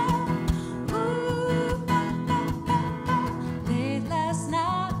 ba. Ooh, ba, ba, ba, ba. Late last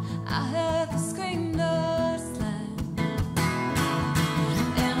night, I heard the scream door slam.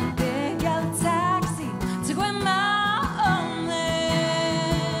 And a big yellow taxi took away my old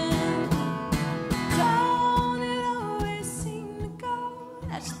man. Don't it always seem to go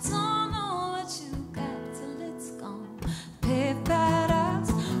that you don't know what you got till it's gone? Pay that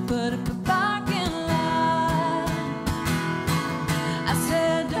ass, put up a parking lot. I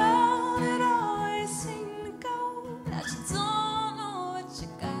said, don't it always seem to go that you don't know what you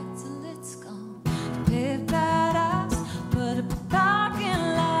got till it's gone? Pay that ass, put up a parking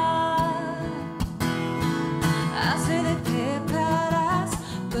lot. I said they pay that ass,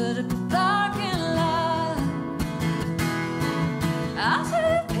 put up a parking lot. I said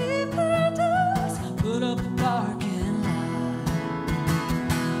they pay that ass, put up a parking lot.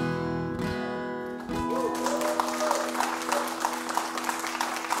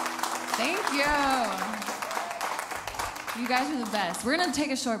 Thank you. You guys are the best. We're going to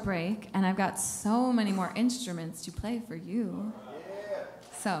take a short break, and I've got so many more instruments to play for you.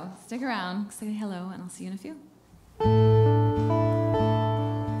 So stick around, say hello, and I'll see you in a few.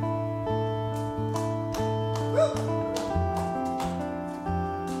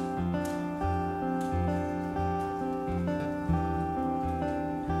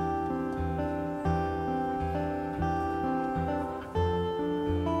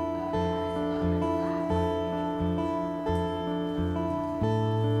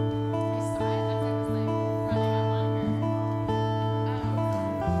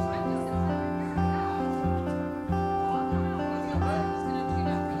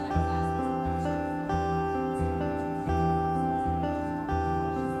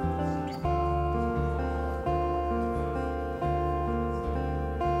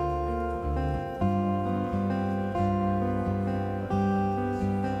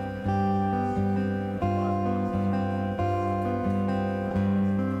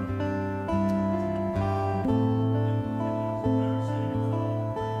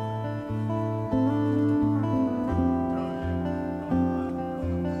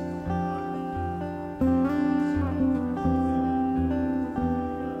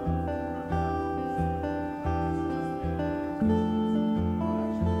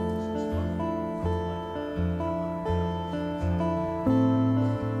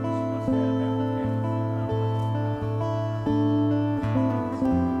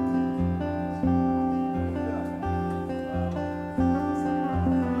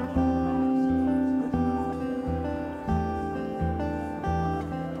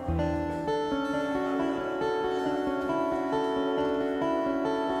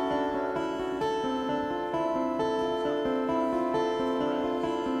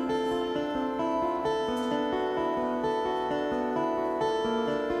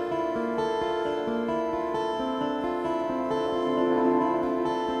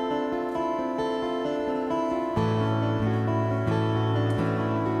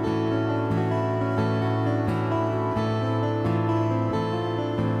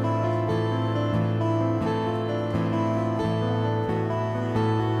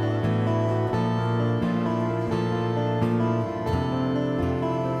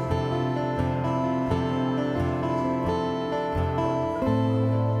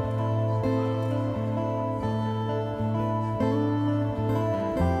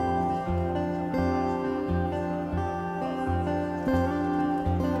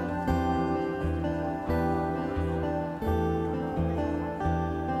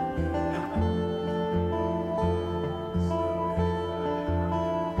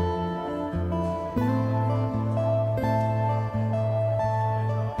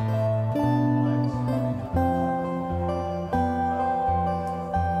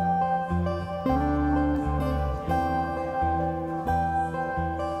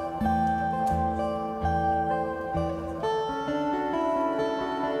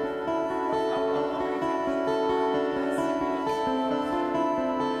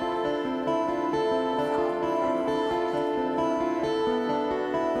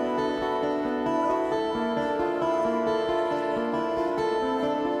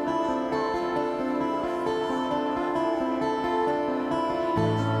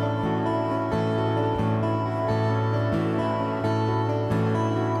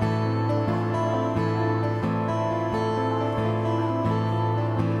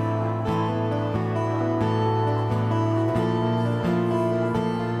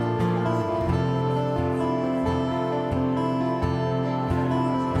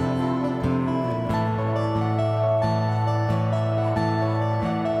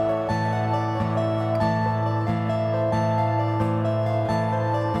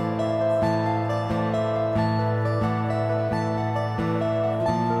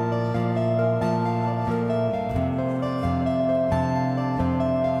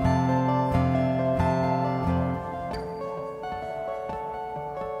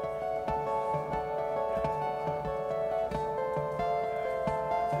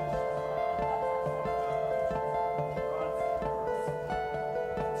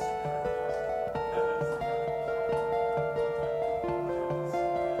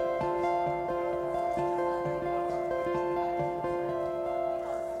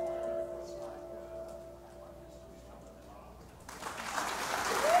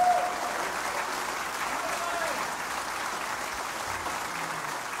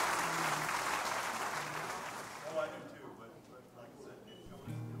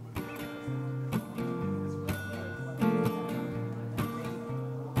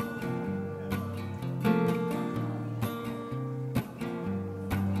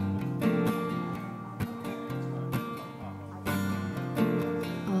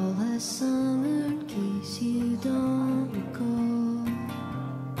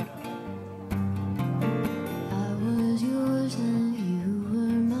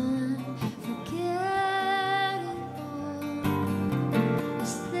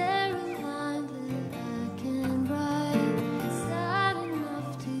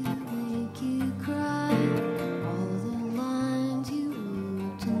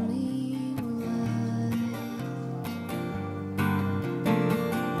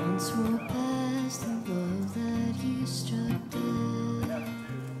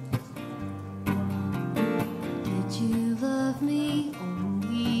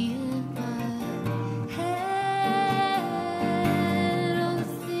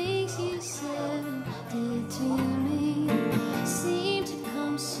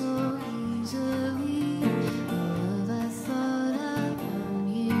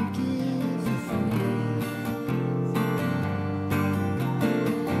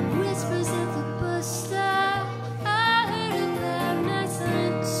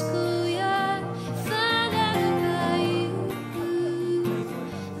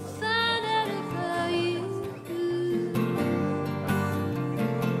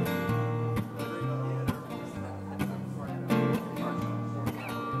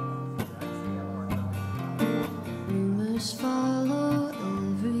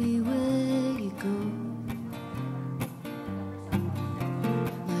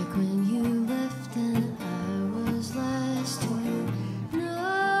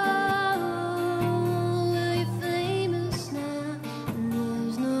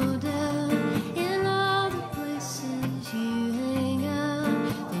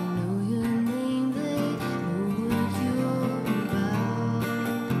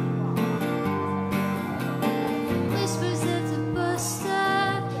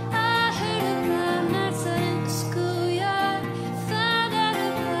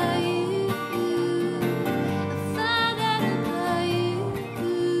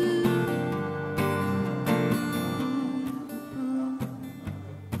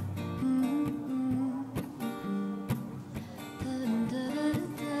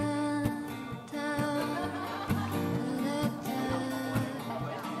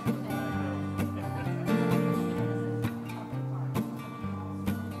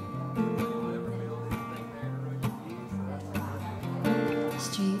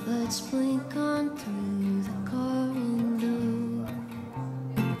 Streetlights blink on through the car window.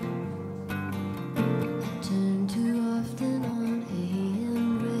 I turn too often on AM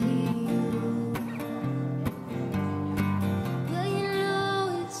radio. Well, you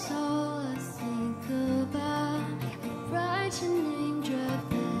know it's all I think about. I write your name, drive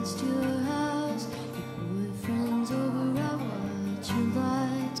past your house. Your boyfriend's over, I watch your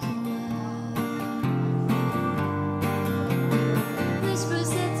lights go out.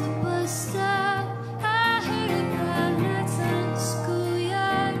 Whispers at the bus stop. I heard a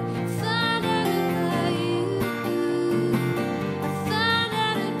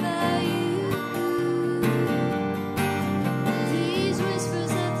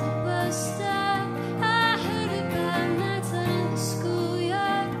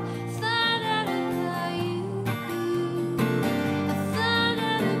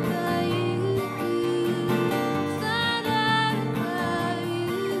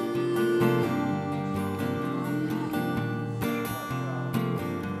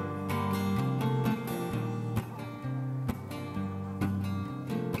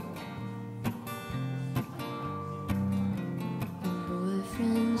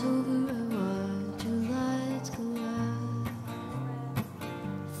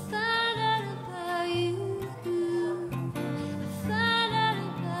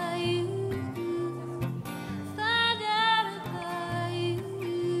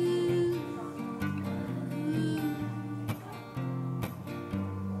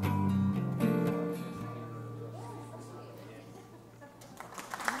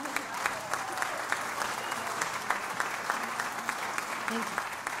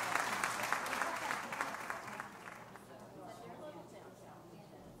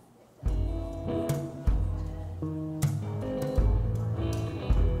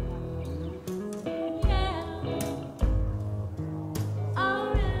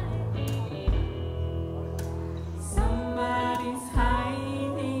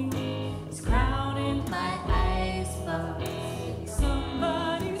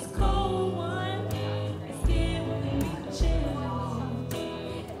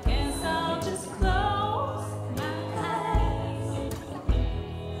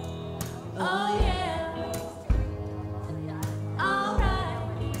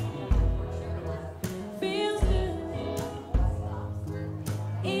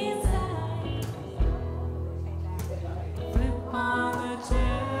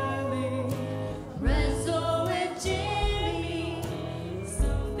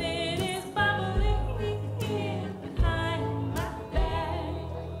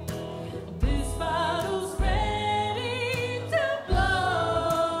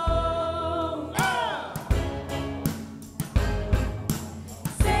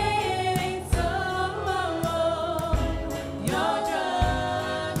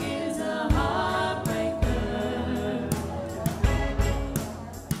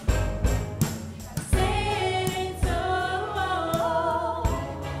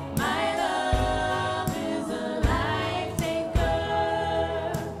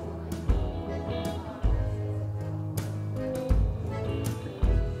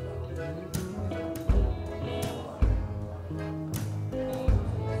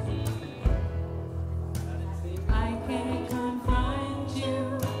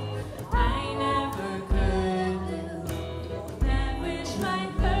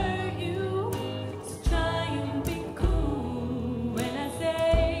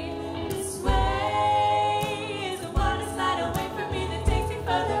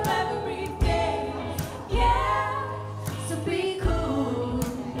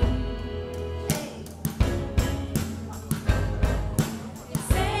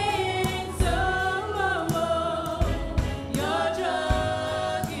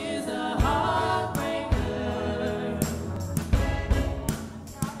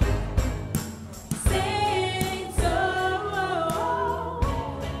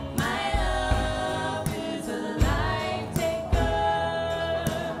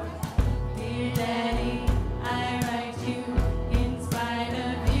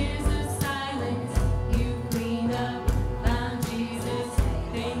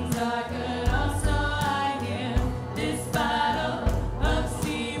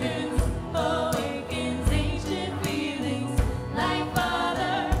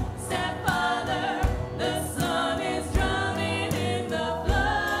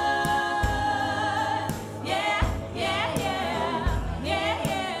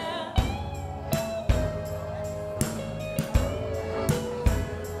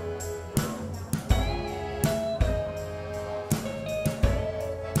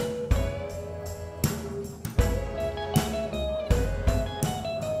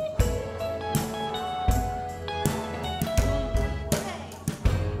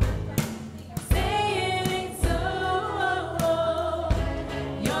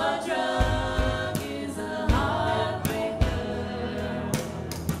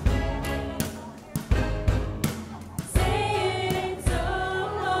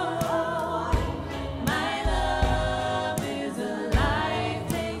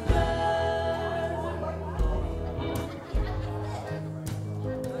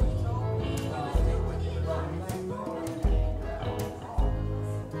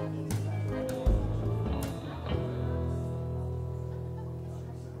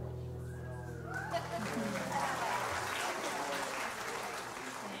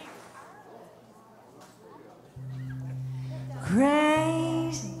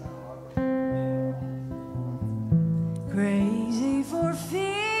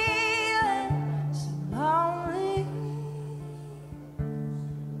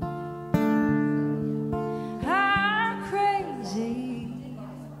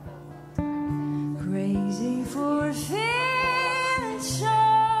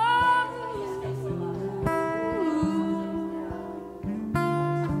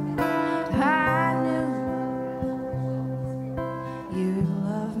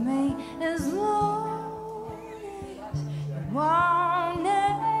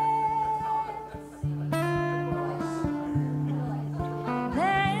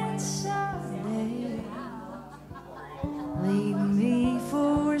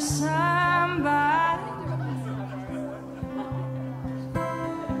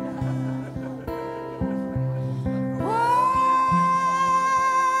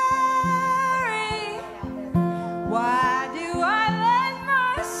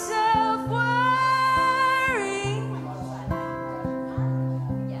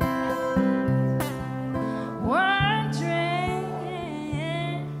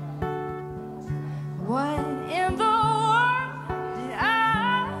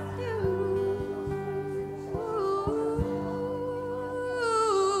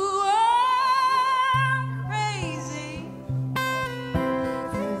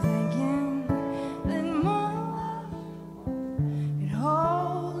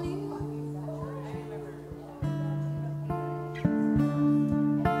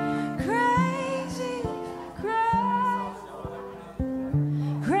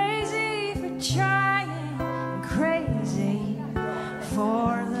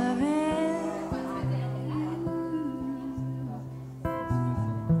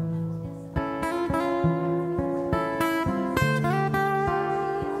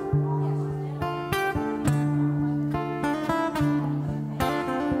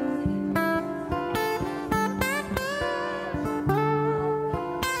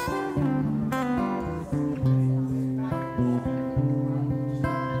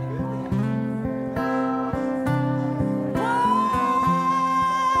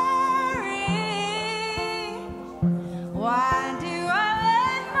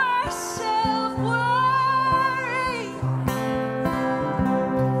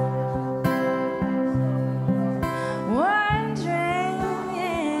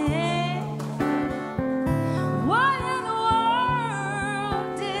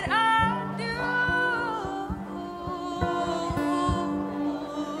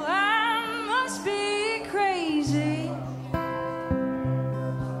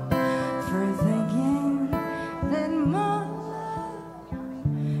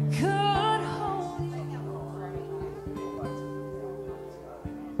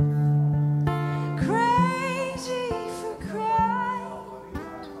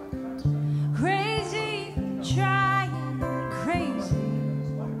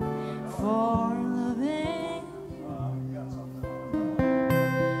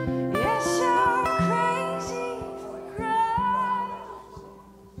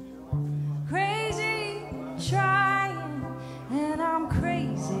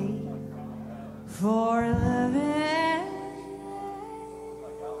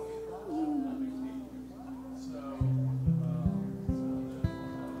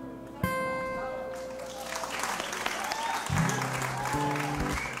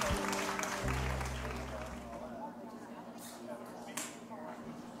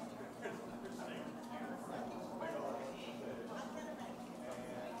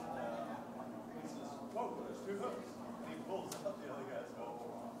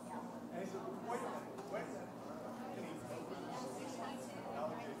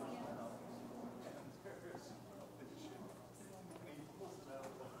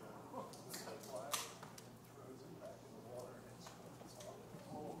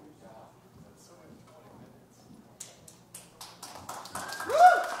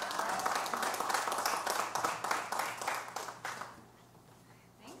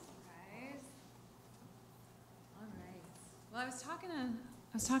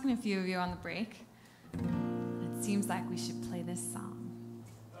I was talking to a few of you on the break. It seems like we should play this song.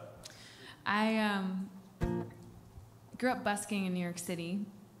 I grew up busking in New York City,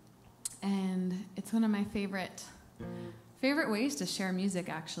 and it's one of my favorite ways to share music,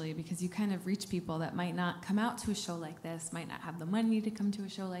 actually, because you kind of reach people that might not come out to a show like this, might not have the money to come to a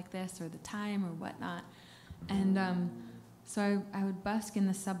show like this, or the time, or whatnot. And so I would busk in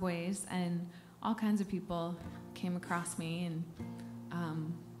the subways, and all kinds of people came across me and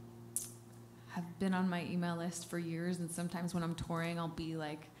have been on my email list for years. And sometimes when I'm touring, I'll be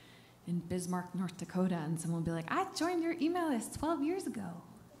like in Bismarck, North Dakota, and someone will be like, I joined your email list 12 years ago.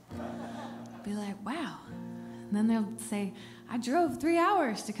 I'll be like, wow. And then they'll say, I drove 3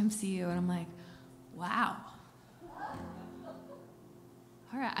 hours to come see you. And I'm like, wow.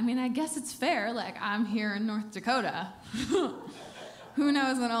 All right, I mean, I guess it's fair. Like, I'm here in North Dakota. Who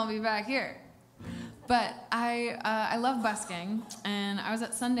knows when I'll be back here? But I love busking, and I was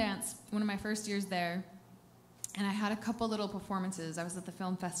at Sundance one of my first years there, and I had a couple little performances. I was at the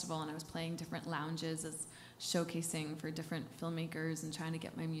film festival, and I was playing different lounges as showcasing for different filmmakers and trying to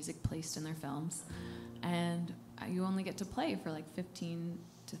get my music placed in their films. And you only get to play for like 15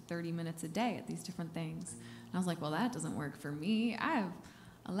 to 30 minutes a day at these different things. And I was like, well, that doesn't work for me. I have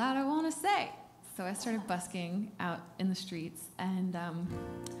a lot I want to say. So I started busking out in the streets, and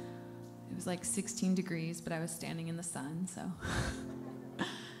it was like 16 degrees, but I was standing in the sun, so.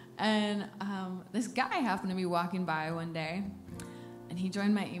 And this guy happened to be walking by one day, and he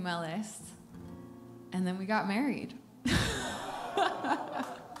joined my email list, and then we got married.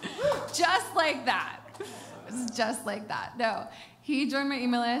 Just like that. It's just like that. No, he joined my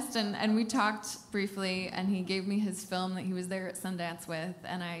email list, and we talked briefly, and he gave me his film that he was there at Sundance with,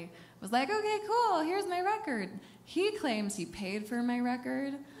 and I was like, okay, cool, here's my record. He claims he paid for my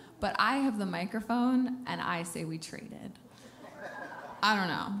record, but I have the microphone, and I say we traded. I don't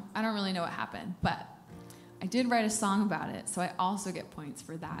know. I don't really know what happened, but I did write a song about it, so I also get points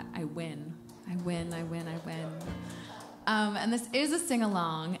for that. I win. I win, I win, I win. And this is a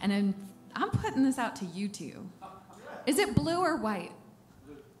sing-along, and I'm putting this out to you two. Is it blue or white?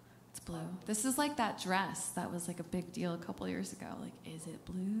 It's blue. This is like that dress that was like a big deal a couple years ago. Like, is it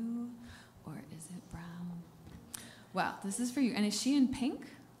blue or is it brown? Well, this is for you. And is she in pink?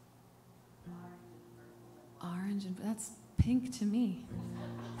 Orange and that's pink to me,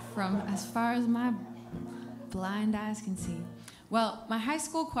 from as far as my blind eyes can see. Well, my high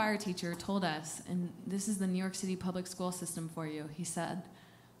school choir teacher told us, and this is the New York City public school system for you, he said,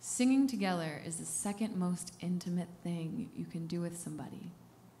 singing together is the second most intimate thing you can do with somebody.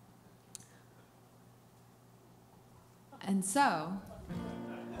 And so,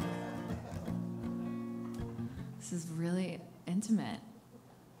 this is really intimate,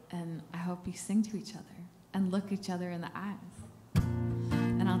 and I hope you sing to each other and look each other in the eyes.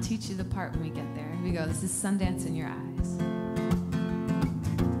 And I'll teach you the part when we get there. Here we go. This is Sundance in Your Eyes.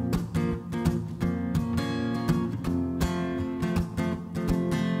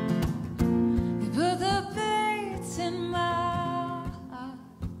 You put the beats in my heart,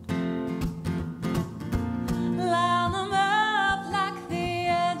 line them up like the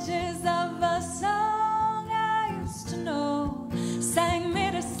edges of a song I used to know, sang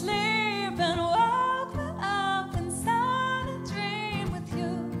me to sleep and woke me up inside a dream with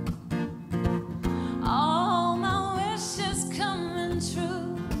you. All my wishes come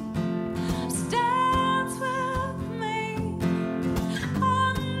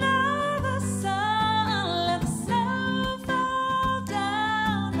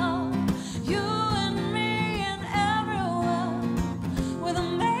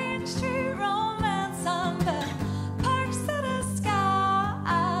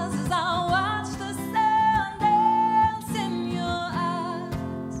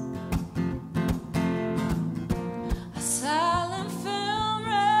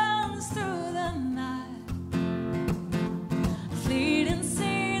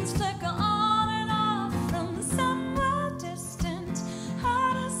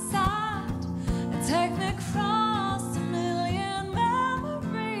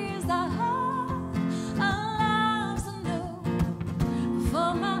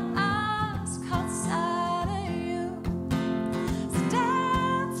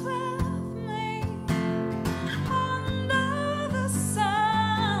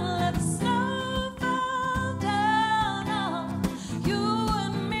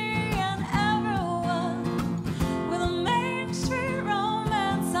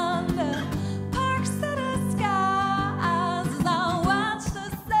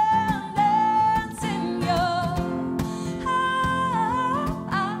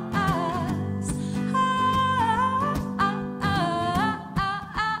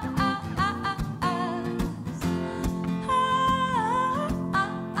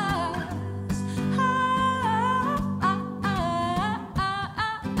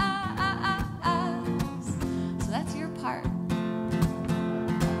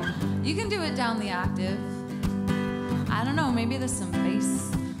down the octave. I don't know, maybe there's some bass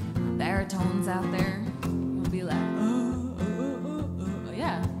baritones out there. You'll be like,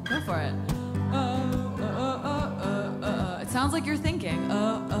 yeah, go for it. It sounds like you're thinking,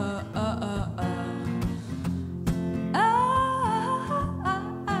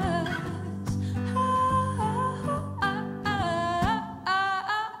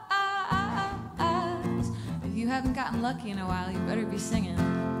 If you haven't gotten lucky in a while, you better be singing.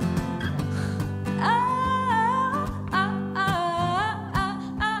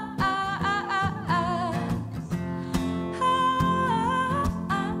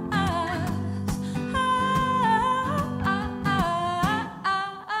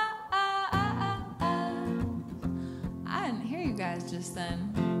 Just then.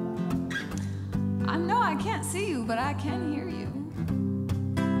 I know I can't see you, but I can hear you.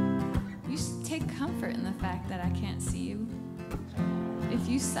 You should take comfort in the fact that I can't see you. If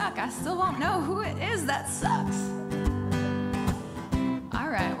you suck, I still won't know who it is that sucks. All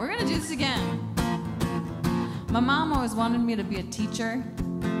right, we're gonna do this again. My mom always wanted me to be a teacher.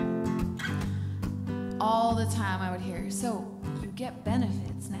 All the time I would hear, so you get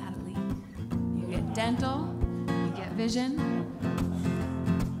benefits, Natalie. You get dental, you get vision,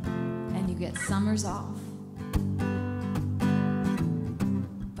 and you get summers off.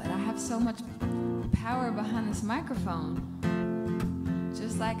 But I have so much power behind this microphone,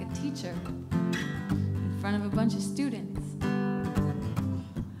 just like a teacher in front of a bunch of students.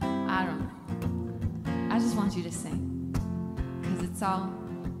 I don't know. I just want you to sing, because it's all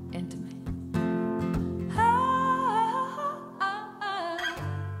intimate.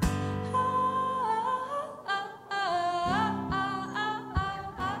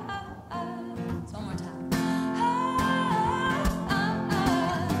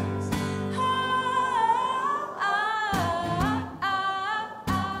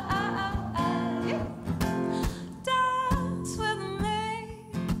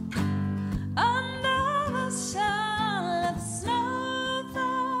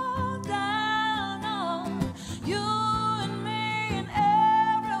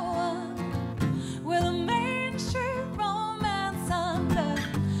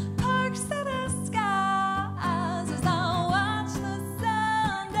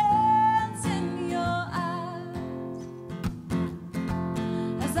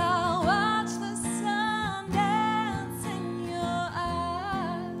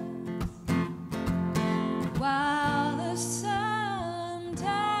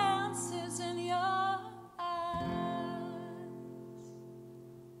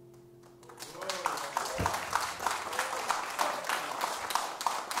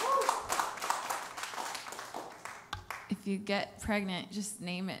 If you get pregnant, just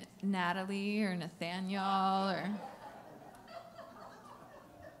name it Natalie or Nathaniel or...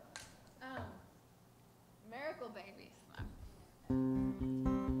 Miracle babies.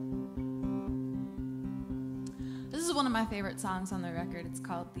 This is one of my favorite songs on the record. It's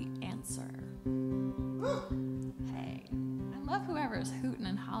called The Answer. Hey, I love whoever's hooting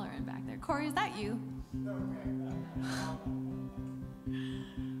and hollering back there. Corey, is that you?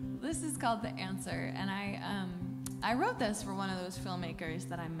 This is called The Answer, and I wrote this for one of those filmmakers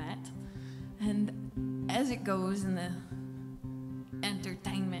that I met. And as it goes in the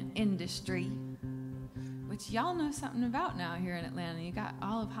entertainment industry, which y'all know something about now here in Atlanta, you got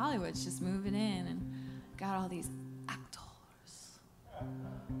all of Hollywood's just moving in and got all these actors.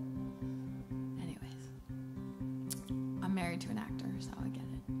 Anyways, I'm married to an actor, so I get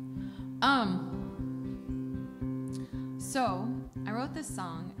it. So I wrote this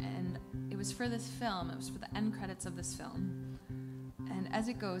song, and it was for this film. It was for the end credits of this film. And as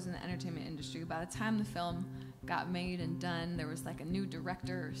it goes in the entertainment industry, by the time the film got made and done, there was like a new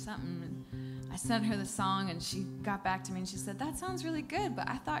director or something. And I sent her the song, and she got back to me, and she said, "That sounds really good, but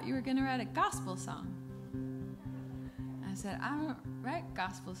I thought you were going to write a gospel song." I said, "I don't write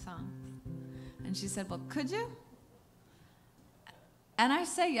gospel songs." And she said, "Well, could you?" And I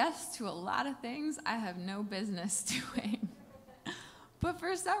say yes to a lot of things I have no business doing. But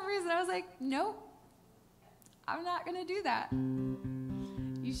for some reason, I was like, nope, I'm not going to do that.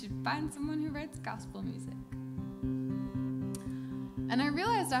 You should find someone who writes gospel music. And I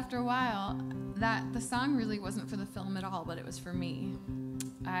realized after a while that the song really wasn't for the film at all, but it was for me.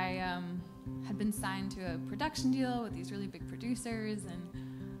 I had been signed to a production deal with these really big producers,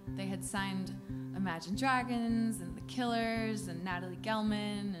 and they had signed Imagine Dragons and The Killers and Natalie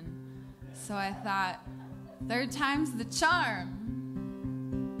Gelman. And so I thought, third time's the charm.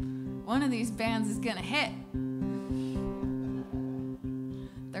 One of these bands is gonna hit.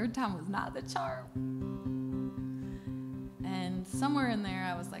 Third time was not the charm. And somewhere in there,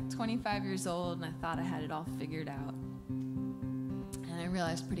 I was like 25 years old, and I thought I had it all figured out. And I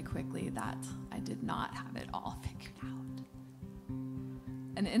realized pretty quickly that I did not have it all figured out.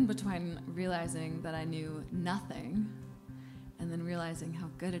 And in between realizing that I knew nothing, and then realizing how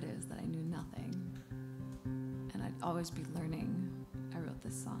good it is that I knew nothing, and I'd always be learning, I wrote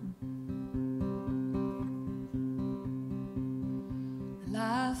this song.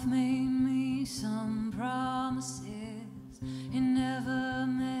 Life made me some promises it never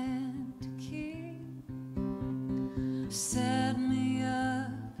meant to keep. Set me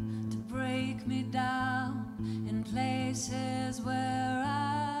up to break me down in places where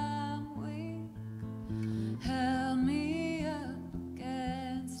I'm weak. Held me up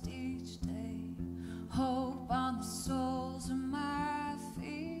against each day, hope on the soles of my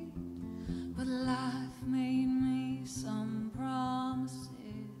feet. But life made me some promises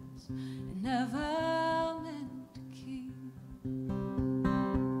it never meant to keep.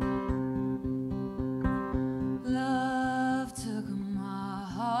 Love took my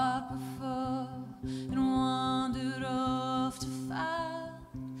heart before and wandered off to find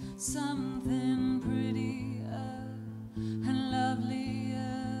something prettier and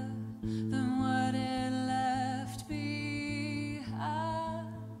lovelier than what it left behind.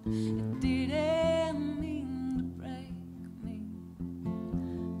 It didn't mean to break me,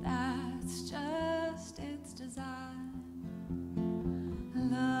 that's just its design.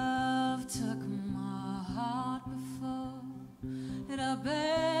 Love took my heart before it up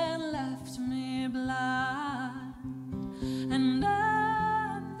and left me blind, and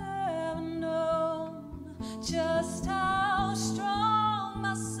I've never known just how strong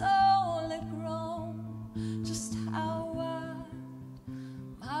my soul had grown, just how wide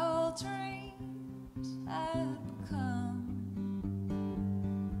my old dreams had become,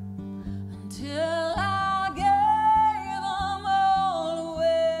 until I gave them all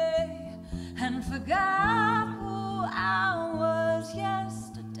away and forgot who I was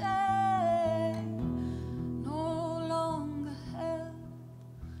yesterday. No longer held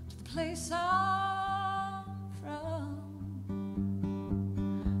to the place I'm from.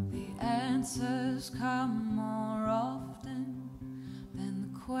 The answers come more often than the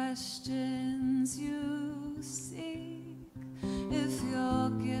questions you seek. If you're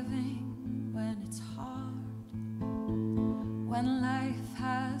giving when it's hard, when life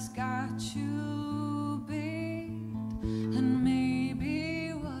has got you beat, and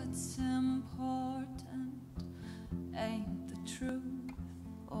maybe what's important ain't the truth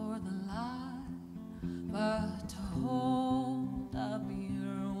or the lie, but to hold up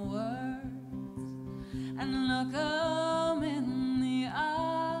your words and look 'em in the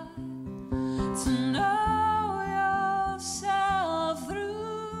eye, to know yourself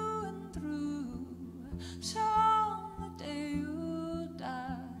through and through, so on the day you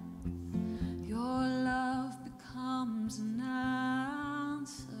die, your love becomes an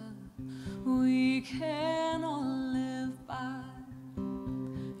answer we can all live by.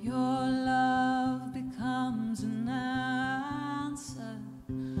 Your love becomes an answer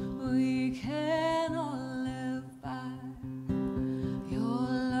we can all live by. Your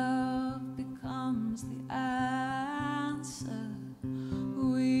love becomes the answer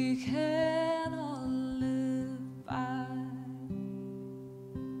we can all live by.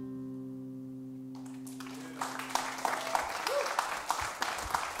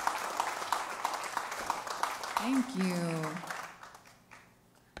 Thank you.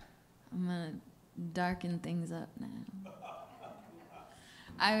 I'm gonna darken things up now.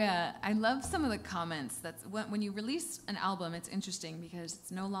 I love some of the comments. That's when you release an album, it's interesting because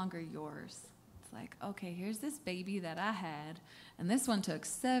it's no longer yours. It's like, okay, here's this baby that I had, and this one took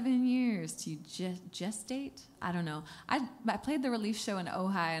 7 years to gestate. I don't know. I played the release show in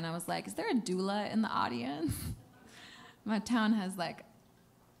Ojai, and I was like, is there a doula in the audience? My town has like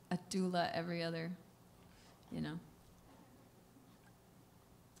a doula every other, you know.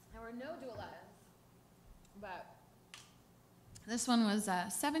 There were no doulas, but this one was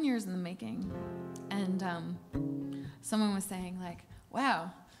 7 years in the making, and someone was saying like,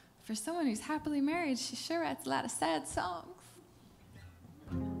 wow, for someone who's happily married, she sure writes a lot of sad songs.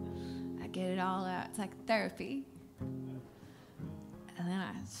 I get it all out. It's like therapy. And then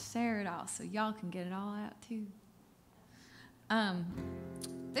I share it all so y'all can get it all out too.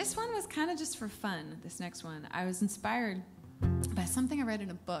 This one was kind of just for fun, this next one. I was inspired by something I read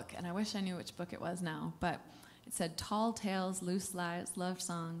in a book, and I wish I knew which book it was now, but it said tall tales, loose lies, love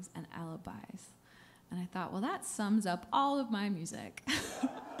songs, and alibis. And I thought, well, that sums up all of my music.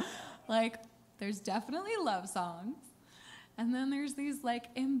 Like, there's definitely love songs, And then there's these like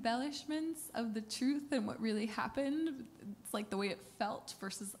embellishments of the truth and what really happened. It's like the way it felt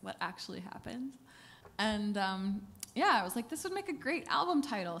versus what actually happened. And yeah, I was like, this would make a great album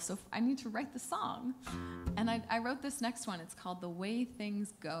title, so I need to write the song. And I wrote this next one. It's called The Way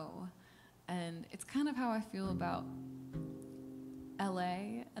Things Go. And it's kind of how I feel about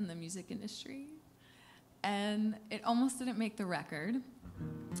LA and the music industry. And it almost didn't make the record.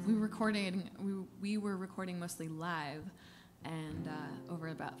 We were recording mostly live and over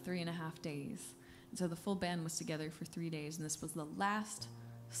about 3.5 days. And so the full band was together for 3 days, and this was the last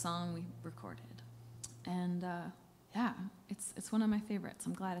song we recorded. And yeah, it's one of my favorites.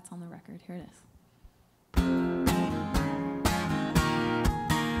 I'm glad it's on the record. Here it is.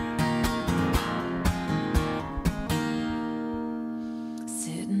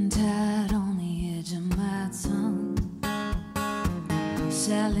 Sitting tight on the edge of my tongue,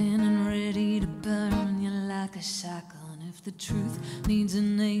 silent and ready to burn you like a shotgun. If the truth needs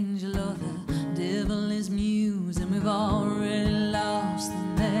an angel or the devil is muse, and we've already lost,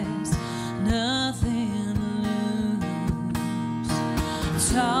 then there's nothing to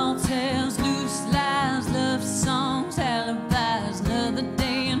lose. Tall tales, loose lies, love songs, alibis, another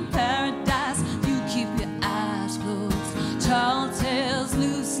day in paradise. You keep your eyes closed. Tall tales,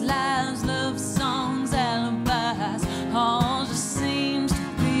 loose lies, love songs, alibis, all just seems to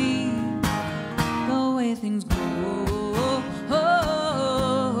be the way things go.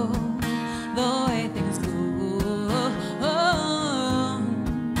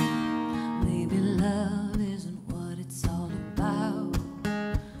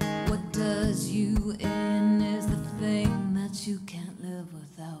 You can't live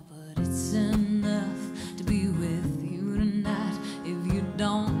without, but it's enough to be with you tonight. If you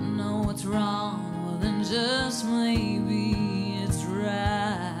don't know what's wrong, well then just maybe it's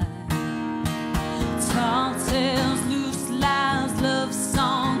right. Tall tales, loose lies, love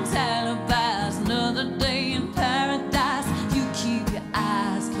songs, alibis, another day in paradise. You keep your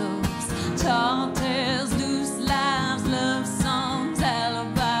eyes closed. Tall tales, loose lies, love songs,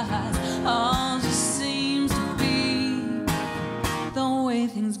 alibis, all just seems to be the way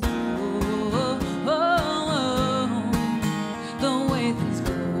things go, the way things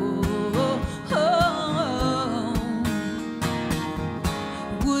go.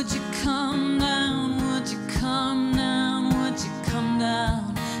 Would you come down, would you come down, would you come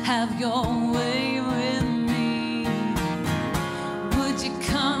down, have your way with me? Would you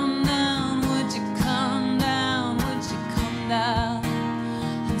come down, would you come down, would you come down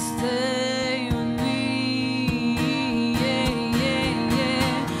and stay with me?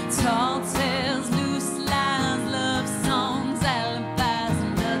 Tall tales, loose lies, love songs, alibis,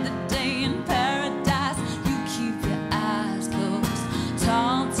 another day in paradise. You keep your eyes closed.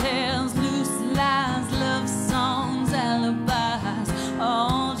 Tall tales, loose lies, love songs, alibis,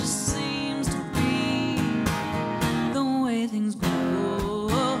 all just seems to be the way things go.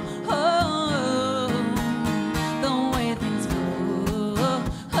 The way things go.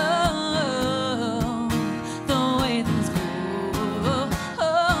 The way things go.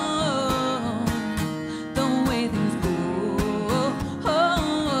 The way things go.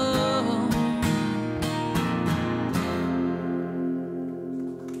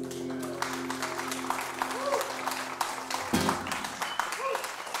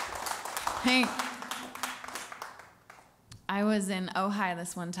 Hey, I was in Ojai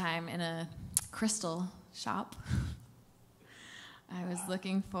this one time in a crystal shop. I was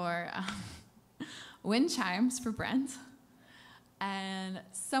looking for wind chimes for Brent, and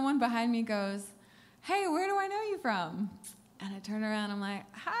someone behind me goes, "Hey, where do I know you from?" And I turn around, I'm like,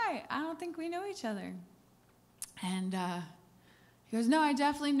 "Hi, I don't think we know each other." And he goes, "No, I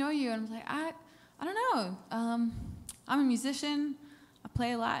definitely know you." And I'm like, I don't know. I'm a musician. I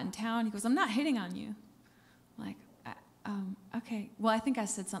play a lot in town. He goes, "I'm not hitting on you." I'm like, okay. Well, I think I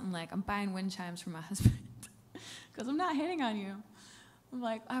said something like, "I'm buying wind chimes for my husband." Because I'm not hitting on you. I'm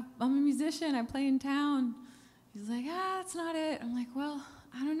like, I'm a musician. I play in town. He's like, that's not it. I'm like, well,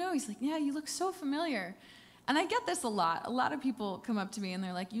 I don't know. He's like, yeah, you look so familiar. And I get this a lot. A lot of people come up to me and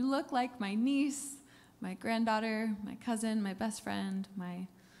they're like, you look like my niece, my granddaughter, my cousin, my best friend, my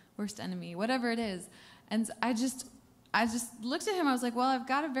worst enemy, whatever it is. And I just looked at him. I was like, well, I've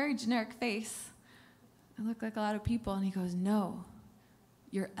got a very generic face. I look like a lot of people. And he goes, no,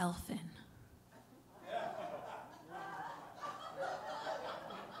 you're elfin.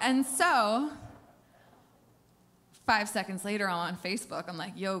 And so 5 seconds later, I'm on Facebook. I'm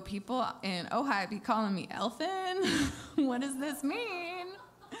like, yo, people in Ojai be calling me elfin? What does this mean?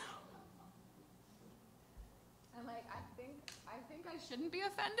 I'm like, I think I shouldn't be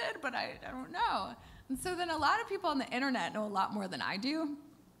offended, but I don't know. And so then a lot of people on the internet know a lot more than I do,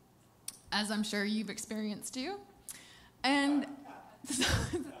 as I'm sure you've experienced too. And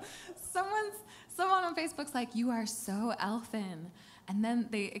someone on Facebook's like, you are so elfin. And then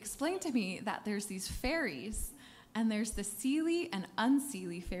they explained to me that there's these fairies, and there's the Seelie and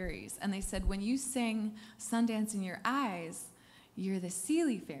unseelie fairies. And they said, when you sing Sundance in Your Eyes, you're the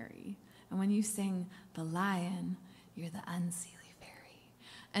Seelie fairy. And when you sing The Lion, you're the unseelie fairy.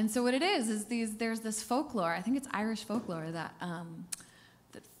 And so what it is there's this folklore, I think it's Irish folklore, that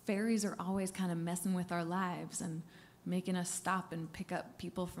fairies are always kind of messing with our lives and making us stop and pick up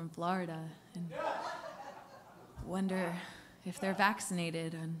people from Florida and wonder if they're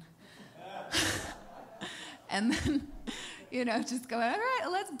vaccinated and then, just going, all right,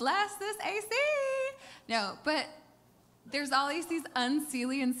 let's blast this AC. No, but there's always these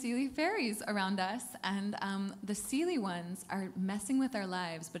unseelie and seelie fairies around us, and the seelie ones are messing with our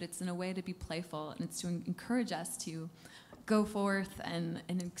lives, but it's in a way to be playful, and it's to encourage us to go forth and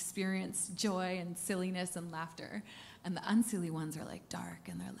experience joy and silliness and laughter. And the unseelie ones are like dark,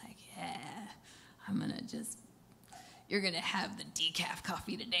 and they're like, yeah, you're gonna have the decaf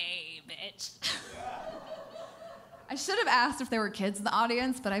coffee today, bitch. I should have asked if there were kids in the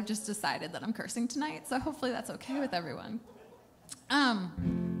audience, but I've just decided that I'm cursing tonight, so hopefully that's okay with everyone.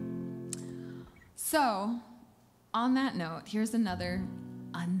 So, on that note, here's another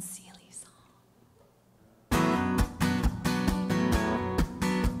unseelie song.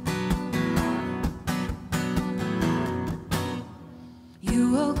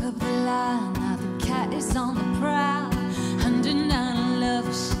 You woke up alive, now the cat is on the prowl. 109 love,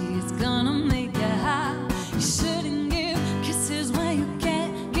 she's gonna make you high. You shouldn't give kisses when you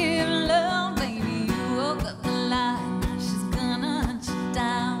can't give love, baby. You woke up alive, now she's gonna hunt you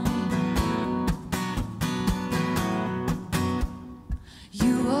down.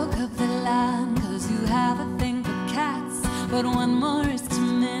 You woke up alive, 'cause you have a thing for cats. But one more is too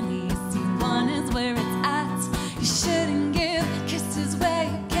many, you see, one is where it's at. You shouldn't give kisses where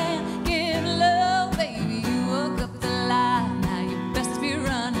you can't give love, baby. You woke up alive, now you best be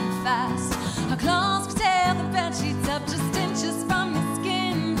running fast. Her claws could tear the bed sheets up just inches from your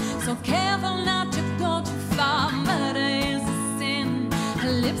skin. So careful not to go too far, murder is a sin.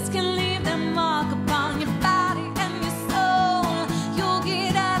 Her lips can leave their mark upon your body and your soul. You'll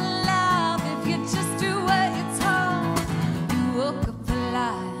get out alive if you just do what you're told. You woke up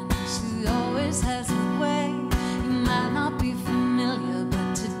alive, she always has a way. You might not be familiar,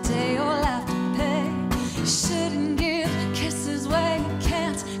 but today you'll have to pay. You shouldn't give kisses where you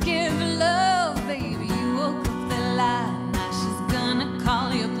can't give love, baby. You woke up the line, now she's gonna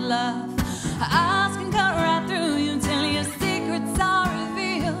call you bluff. Her eyes can cut right through you till your secrets are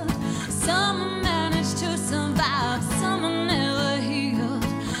revealed. Some manage to survive, some are never healed.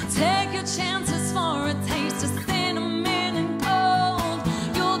 Take your chances for a taste of cinnamon and gold.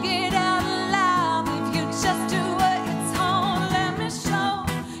 You'll get out alive if you just do what you're told. Let me show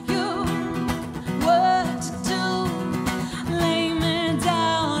you what to do. Lay me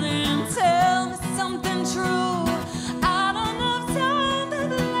down and tell me something true. I don't have time to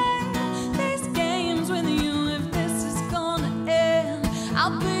play these games with you. If this is gonna end,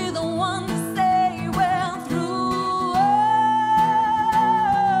 I'll be the one to say we're through.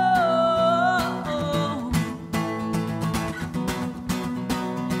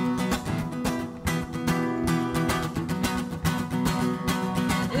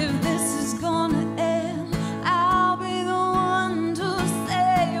 If this is gonna end, I'll be the one to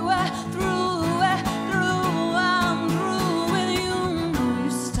say we're through, I'm through with you.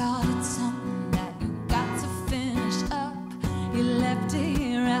 You started something that you got to finish up. You left it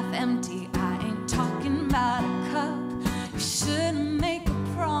here half empty, I ain't talking about a cup. You shouldn't make a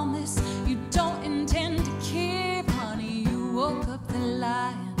promise you don't intend to keep, honey. You woke up the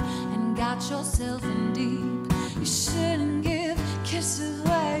lion and got yourself in deep. You shouldn't give kisses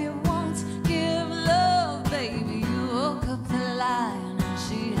where you won't give love, baby. You woke up the lion and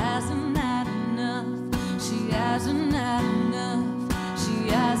she hasn't had enough. She hasn't had enough. She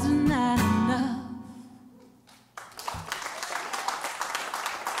hasn't had enough.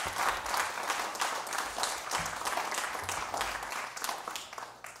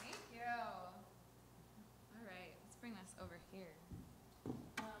 Thank you. All right, let's bring this over here.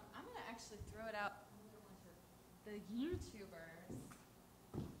 I'm going to actually throw it out to the YouTubers.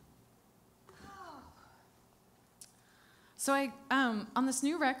 So on this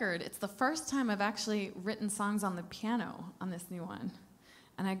new record, it's the first time I've actually written songs on the piano on this new one.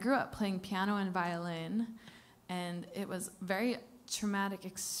 And I grew up playing piano and violin, and it was a very traumatic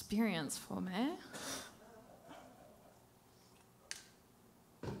experience for me.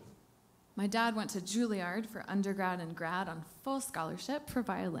 My dad went to Juilliard for undergrad and grad on full scholarship for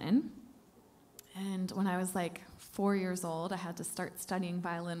violin. And when I was like 4 years old, I had to start studying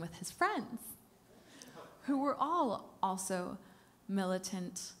violin with his friends, who were all also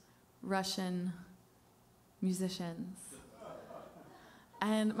militant Russian musicians.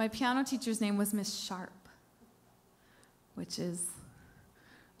 And my piano teacher's name was Miss Sharp, which is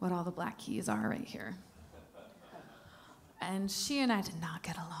what all the black keys are right here. And she and I did not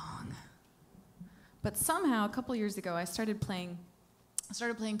get along. But somehow, a couple years ago, I started playing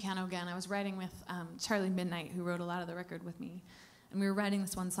piano again. I was writing with Charlie Midnight, who wrote a lot of the record with me. And we were writing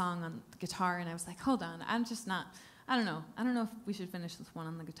this one song on the guitar, and I was like, hold on, I don't know if we should finish this one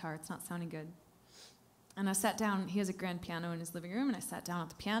on the guitar. It's not sounding good. And I sat down. He has a grand piano in his living room, and I sat down at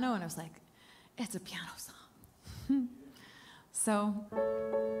the piano, and I was like, it's a piano song. So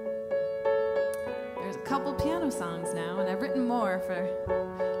there's a couple piano songs now, and I've written more for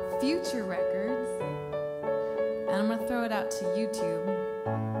future records. And I'm going to throw it out to YouTube.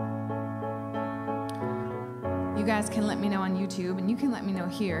 You guys can let me know on YouTube, and you can let me know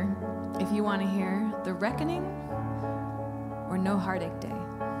here if you want to hear The Reckoning or No Heartache Day.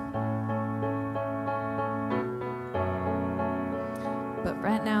 But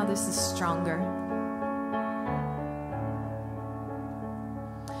right now, this is Stronger.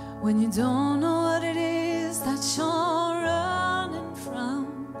 When you don't know what it is that you're running from,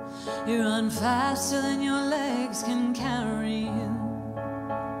 you run faster than your legs can carry you.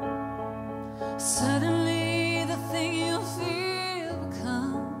 Suddenly the thing you feel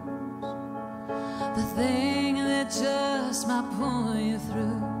becomes the thing that just might pull you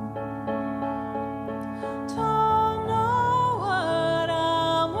through. Don't know what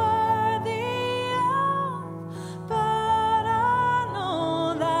I'm worthy of, but I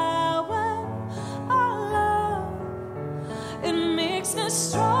know that when I love, it makes me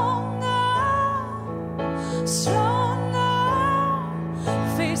stronger, stronger.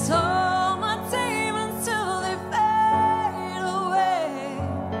 Face all my demons till they fade away.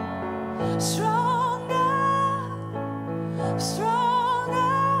 Stronger,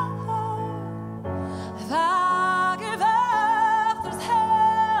 stronger. If I give up, there's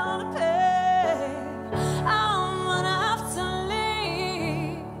hell to pay. I'm gonna have to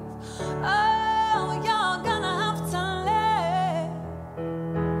leave. Oh, you're gonna have to live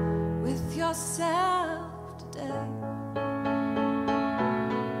with yourself today.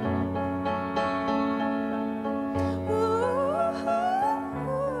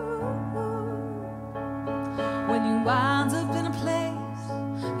 When you wind up in a place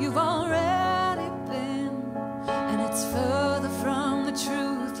you've already been, and it's further from the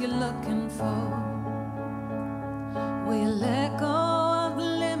truth you're looking for, will you let go of the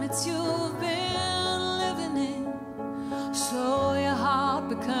limits you've been living in, so your heart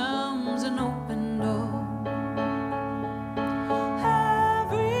becomes an open door?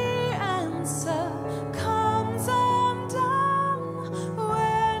 Every answer comes undone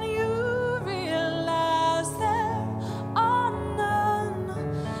when you realize there are none.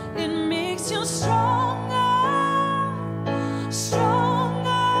 It makes you stronger, stronger.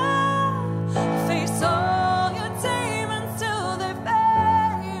 Face all your demons till they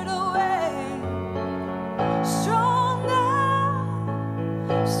fade away. Stronger,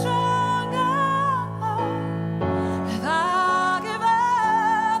 stronger. If I give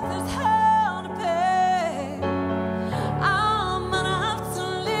up, there's hell to pay. I'm gonna have to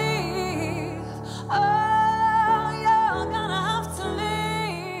leave. Oh, you're gonna have to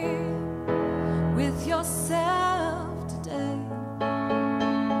leave with yourself today.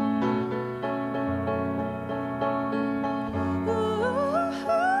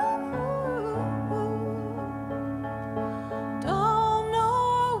 Don't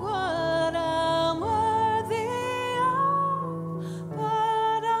know what I'm worthy of,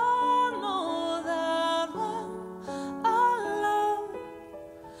 but I know that when I love,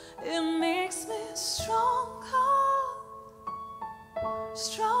 it makes me stronger,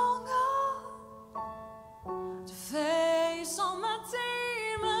 stronger. To face all my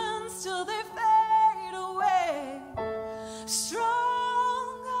demons till they fade away. Stronger,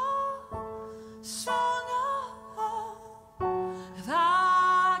 stronger. If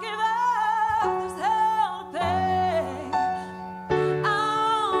I give up, there's hell to pay.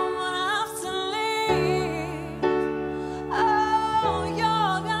 I'm gonna have to leave. Oh,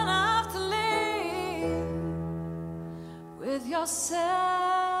 you're gonna have to leave with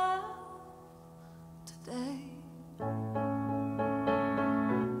yourself today.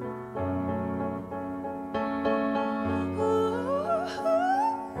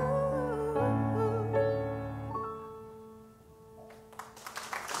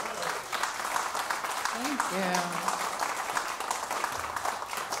 you.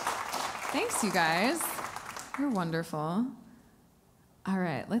 Thanks, you guys. You're wonderful. All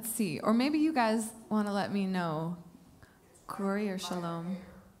right, let's see. Or maybe you guys want to let me know. Corey or Shalom?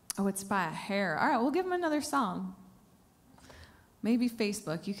 Oh, it's by a hair. All right, we'll give them another song. Maybe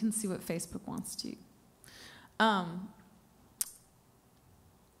Facebook. You can see what Facebook wants to.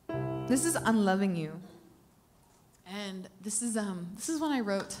 This is Unloving You. And this is when I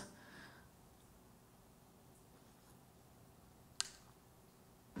wrote.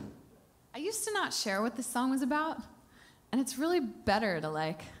 I used to not share what this song was about, and it's really better to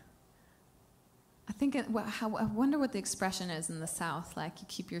like. I wonder what the expression is in the South. Like, you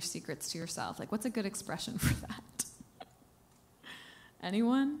keep your secrets to yourself. Like, what's a good expression for that?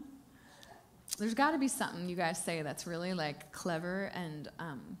 Anyone? There's got to be something you guys say that's really like clever and.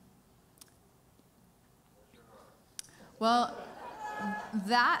 Well,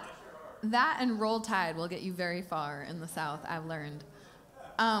 that and Roll Tide will get you very far in the South, I've learned.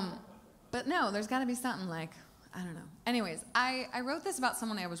 But no, there's got to be something like, I don't know. Anyways, I wrote this about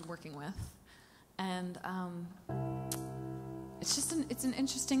someone I was working with, and it's an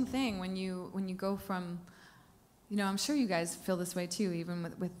interesting thing when you go from, I'm sure you guys feel this way too, even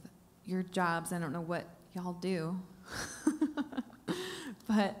with your jobs. I don't know what y'all do,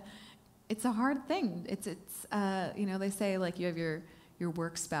 but it's a hard thing. It's they say like you have your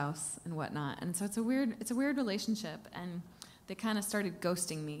work spouse and whatnot, and so it's a weird relationship, and they kind of started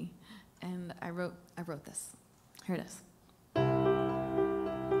ghosting me, and I wrote this. Here it is.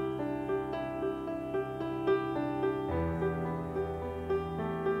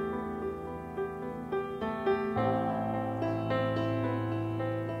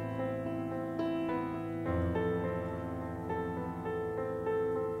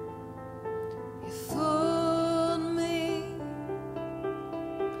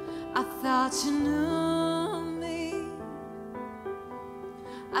 You knew me.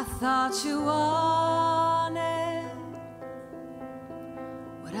 I thought you wanted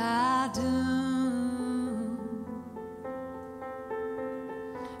what I do.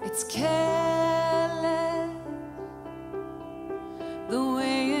 It's careless the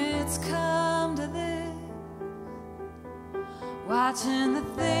way it's come to this, watching the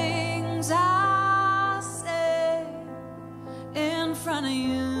things I say in front of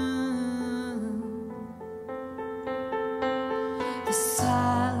you.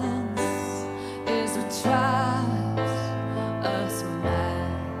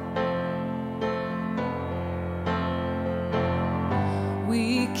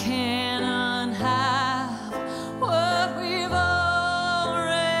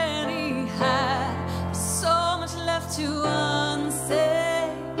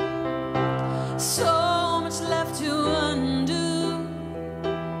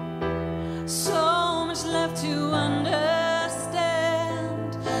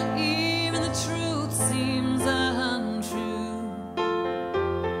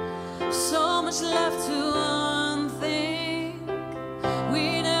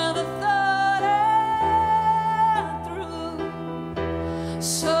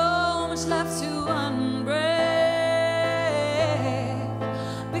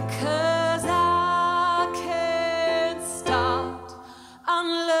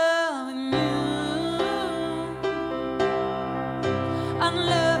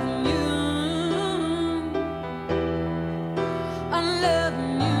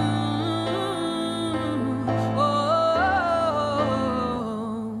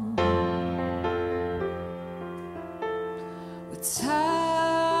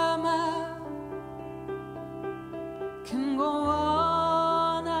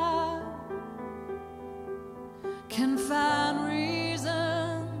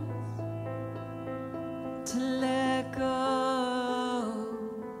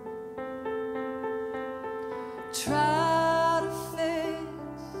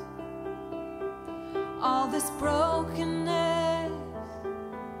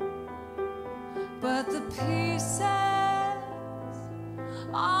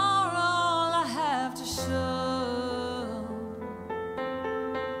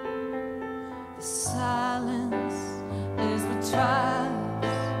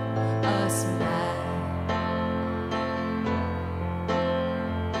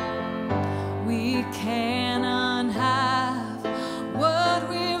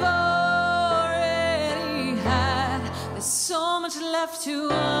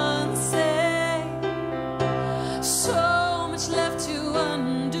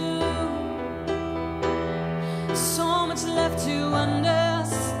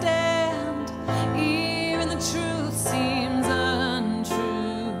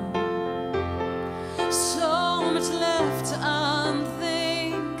 So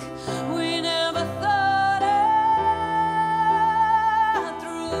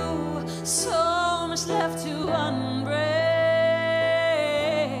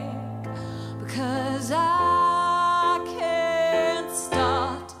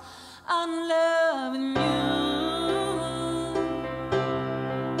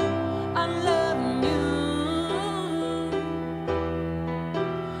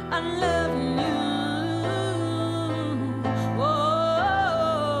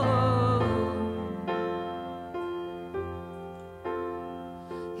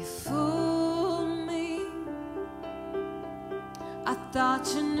thought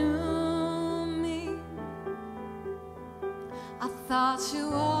you knew me. I thought you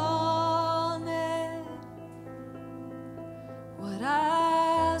wanted what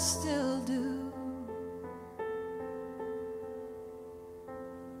I still do.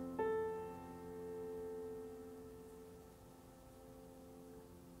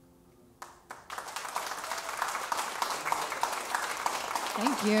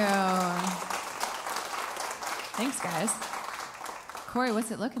 Thank you. Thanks, guys. Corey,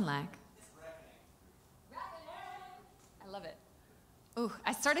 what's it looking like? I love it. Ooh,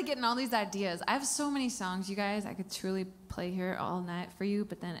 I started getting all these ideas. I have so many songs, you guys. I could truly play here all night for you,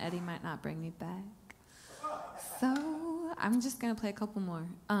 but then Eddie might not bring me back. So I'm just gonna play a couple more.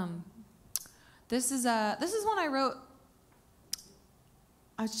 This is one I wrote.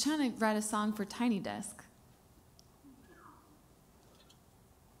 I was trying to write a song for Tiny Desk.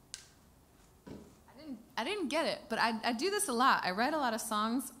 I didn't get it, but I do this a lot. I write a lot of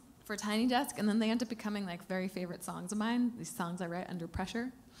songs for Tiny Desk, and then they end up becoming like very favorite songs of mine. These songs I write under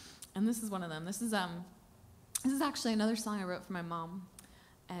pressure, and this is one of them. This is actually another song I wrote for my mom,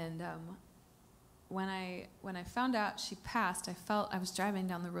 and when I found out she passed, I was driving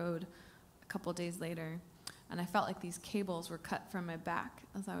down the road a couple days later, and I felt like these cables were cut from my back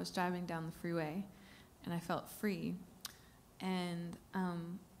as I was driving down the freeway, and I felt free, and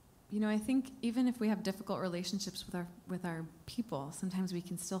you know, I think even if we have difficult relationships with our people, sometimes we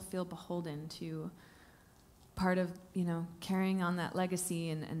can still feel beholden to part of, you know, carrying on that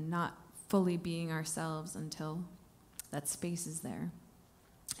legacy and not fully being ourselves until that space is there.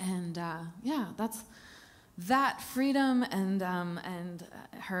 And yeah, that's that freedom and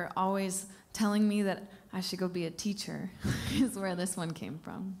her always telling me that I should go be a teacher is where this one came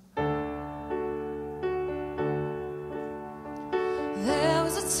from. There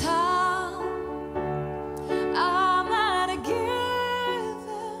was a time I might have given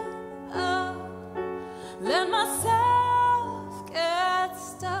up, let myself get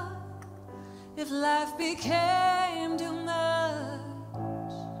stuck if life became too much,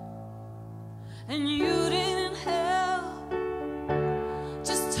 and you didn't help,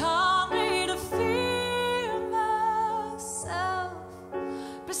 just taught me to fear myself,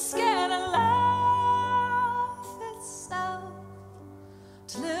 be scared of life itself.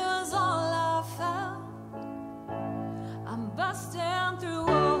 Till it was all I found. I'm busting through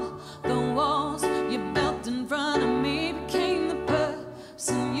all the walls you built in front of me. Became the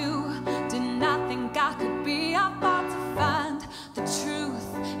person you did not think I could be. I fought to find the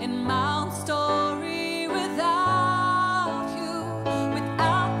truth in my own story without you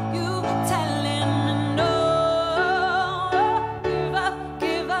telling me no.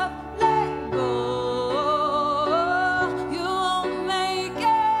 Give up, let go. You won't make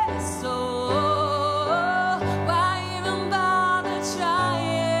it, so why even bother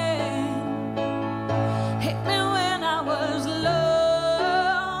trying? Hit me when I was low.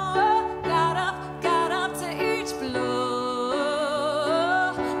 Got up to each blow.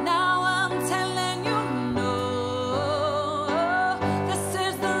 Now I'm telling you no. This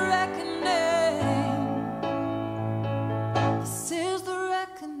is the reckoning. This is the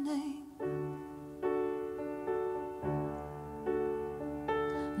reckoning.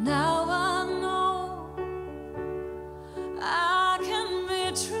 Now I know I can be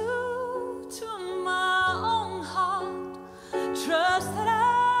true to my own heart. Trust that I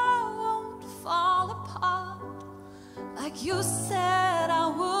won't fall apart like you said I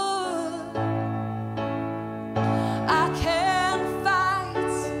would. I can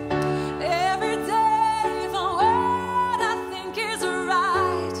fight every day for what I think is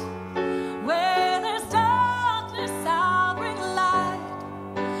right. Where there's darkness, I'll bring light,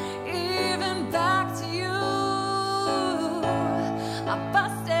 even back to you. I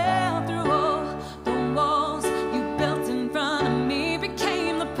busted through all the walls you built in front of me.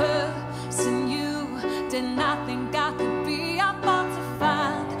 Became the person you did not think I could be. I fought to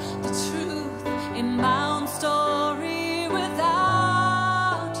find the truth in my own story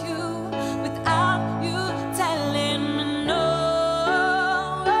without you telling me no.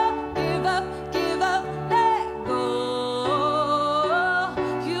 Give up, let go.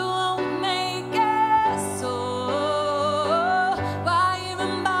 You won't make it, so why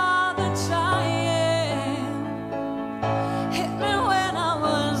even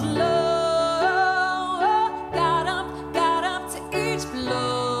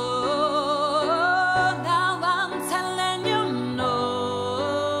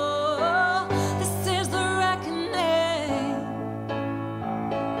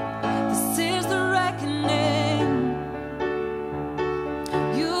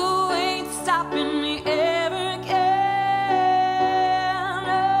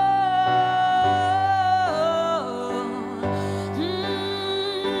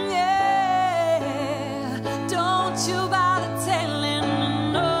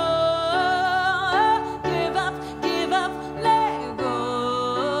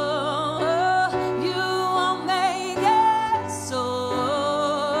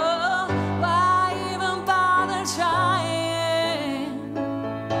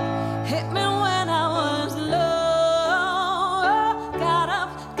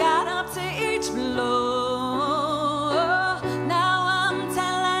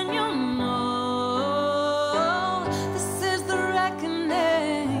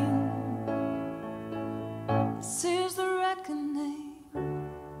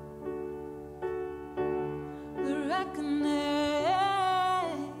reckoning.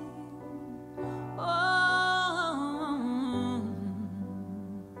 Oh,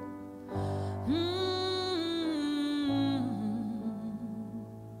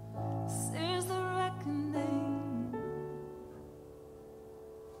 this is the reckoning.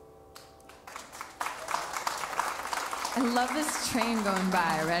 I love this train going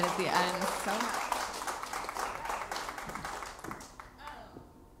by right at the end so much.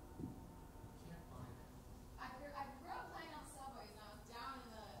 I grew up playing on subways, and I was down in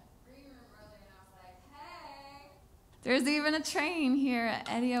the green room earlier, and I was like, hey. There's even a train here at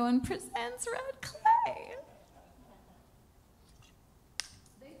Eddie Owen Presents Red Clay.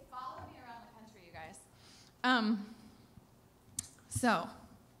 They follow me around the country, you guys. So,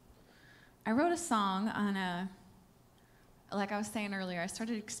 I wrote a song on like I was saying earlier, I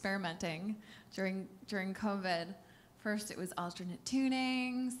started experimenting during COVID. First, it was alternate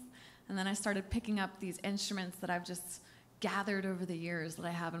tunings, and then I started picking up these instruments that I've just gathered over the years that I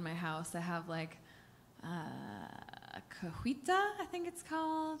have in my house. I have like a cahuita, I think it's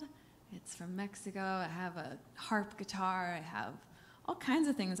called. It's from Mexico. I have a harp guitar. I have all kinds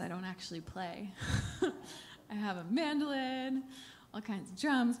of things I don't actually play. I have a mandolin, all kinds of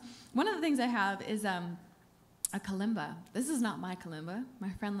drums. One of the things I have is a kalimba. This is not my kalimba. My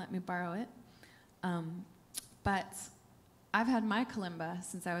friend let me borrow it. But I've had my kalimba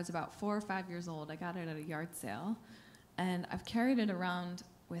since I was about 4 or 5 years old. I got it at a yard sale. And I've carried it around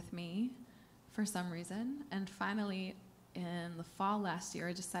with me for some reason. And finally, in the fall last year,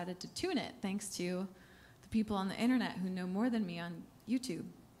 I decided to tune it, thanks to the people on the internet who know more than me on YouTube.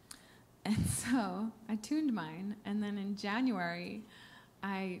 And so I tuned mine. And then in January,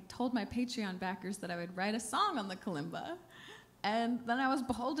 I told my Patreon backers that I would write a song on the kalimba, and then I was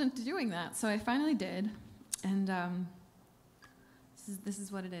beholden to doing that. So I finally did, and this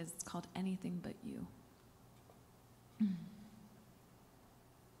is what it is. It's called Anything But You.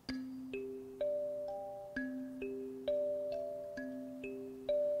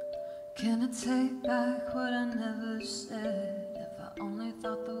 Can I take back what I never said? If I only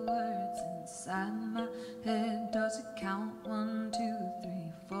thought the words inside my head. Does it count? 1, 2,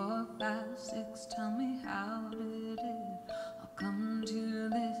 3, 4, 5, 6. Tell me, how did it all come to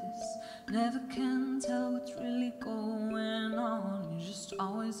this? Never can tell what's really going on. You just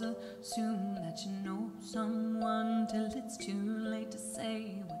always assume that you know someone till it's too late to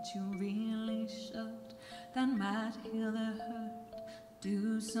say what you really should. That might heal their hurt,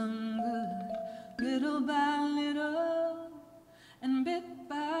 do some good, little by little, and bit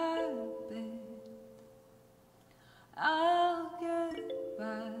by bit. I'll get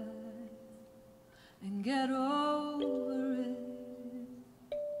by and get over it.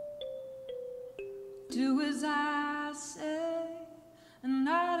 Do as I say and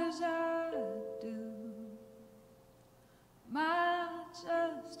not as I do. Might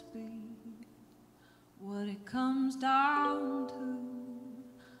just be what it comes down to.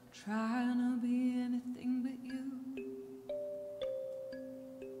 Trying to be anything but you.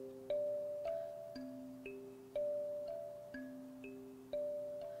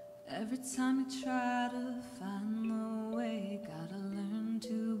 Every time you try to find the way, gotta learn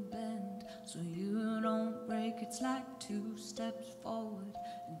to bend so you don't break. It's like 2 steps forward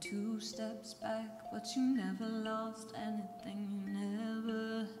and 2 steps back, but you never lost anything you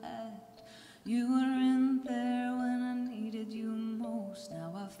never had. You were in there when I needed you most.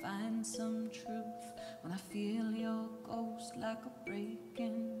 Now I find some truth when I feel your ghost, like a break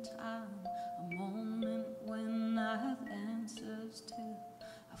in time, a moment when I have answers till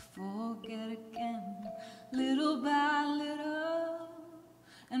I forget again. Little by little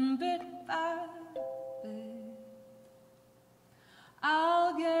and bit by bit,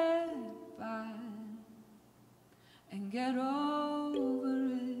 I'll get by and get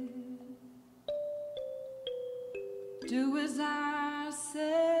over it. Do as I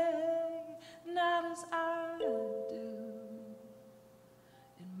say, not as I do.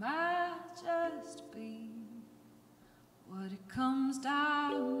 It might just be what it comes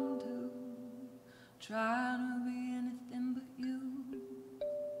down to. Trying to be anything but you.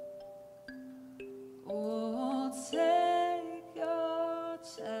 Oh, take your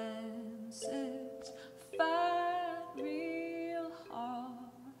chances, fight real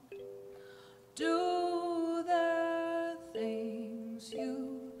hard. Do the things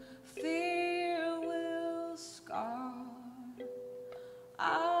you fear will scar.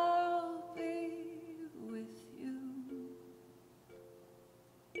 I'll be with you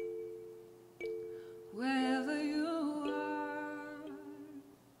wherever you are.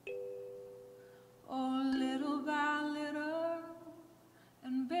 Oh, little by little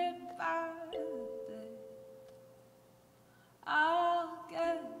and bit by bit,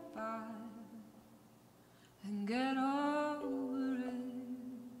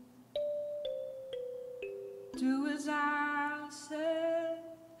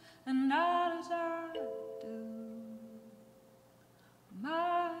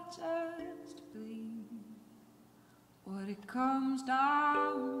 comes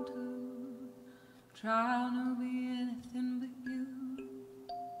down to trying to be anything but you.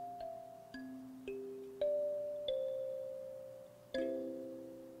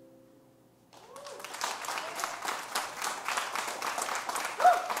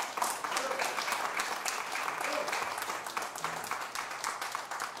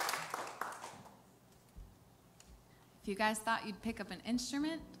 If you guys thought you'd pick up an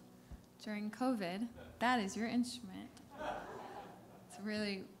instrument during COVID, that is your instrument. It's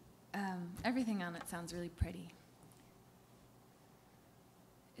really, everything on it sounds really pretty.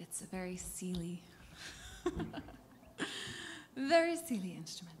 It's a very Sealy, very Sealy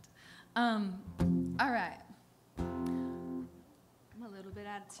instrument. All right. I'm a little bit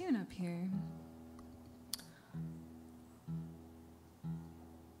out of tune up here.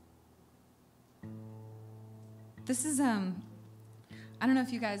 This is, I don't know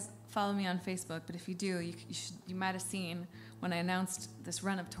if you guys follow me on Facebook, but if you do, you might have seen when I announced this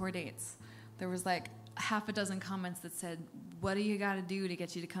run of tour dates, there was like half a dozen comments that said, what do you got to do to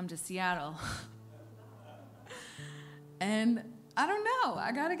get you to come to Seattle? And I don't know,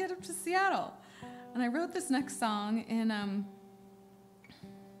 I got to get up to Seattle. And I wrote this next song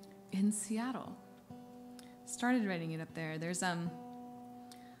in Seattle. Started writing it up there. There's a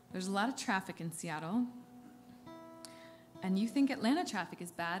lot of traffic in Seattle. And you think Atlanta traffic is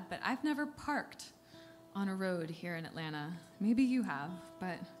bad, but I've never parked on a road here in Atlanta. Maybe you have,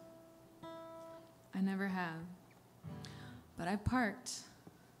 but I never have. But I parked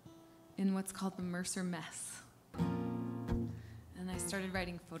in what's called the Mercer Mess. And I started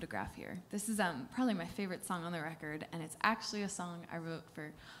writing Photograph here. This is probably my favorite song on the record, and it's actually a song I wrote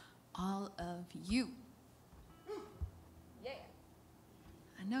for all of you. Yeah.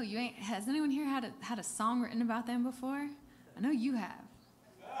 I know you ain't, has anyone here had a song written about them before? I know you have.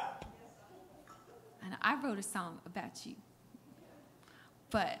 And I wrote a song about you.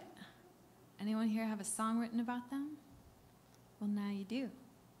 But anyone here have a song written about them? Well, now you do.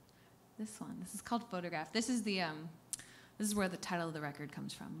 This one. This is called Photograph. This is where the title of the record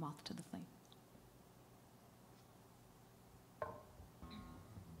comes from, Moth to the Flame.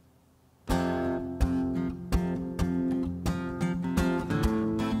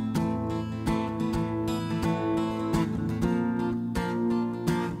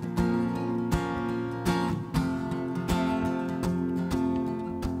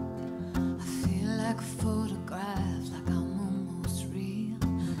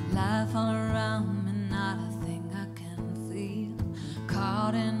 All around me, not a thing I can feel.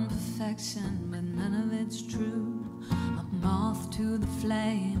 Caught in perfection, but none of it's true. A moth to the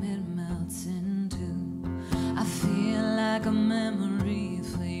flame, it melts into. I feel like a memory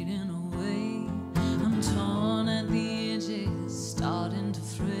fading away. I'm torn at the edges, starting to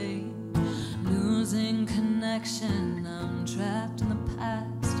fray. Losing connection, I'm trapped in the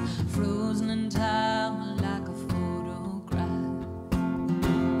past. Frozen in time like a life.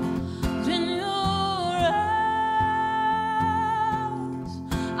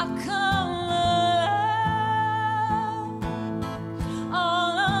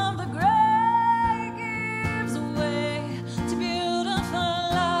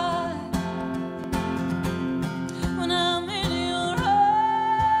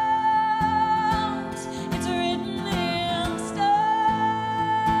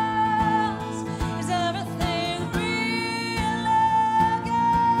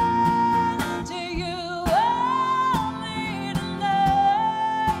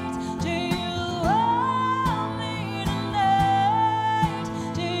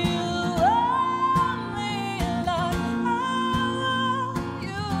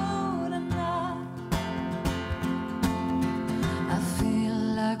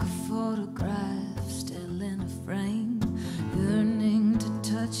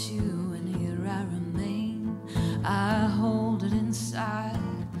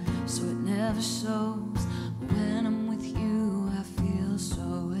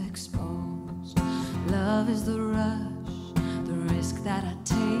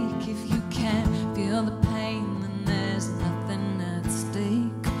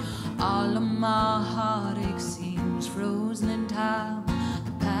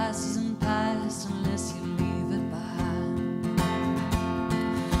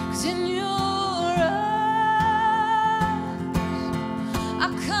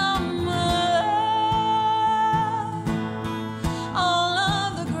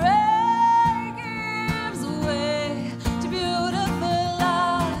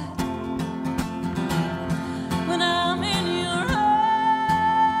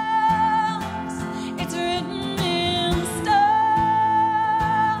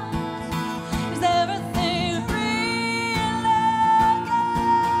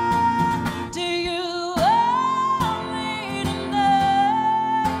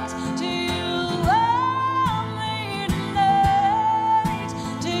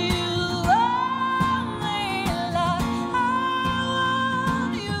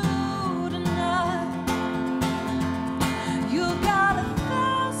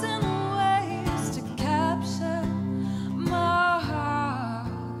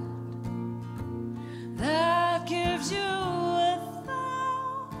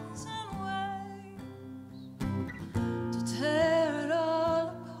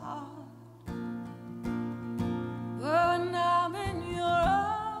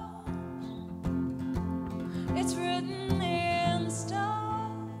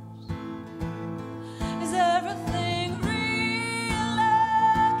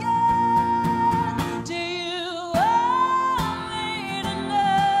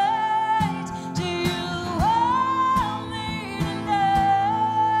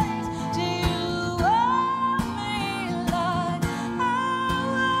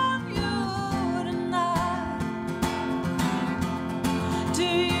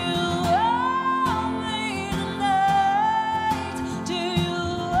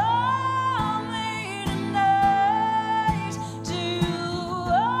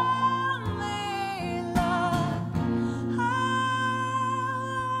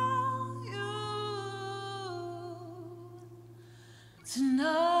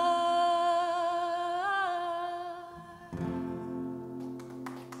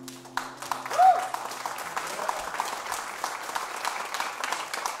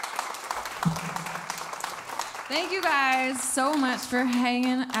 Thank you guys so much for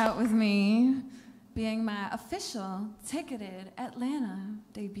hanging out with me, being my official ticketed Atlanta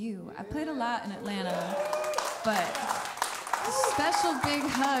debut. I played a lot in Atlanta, but special big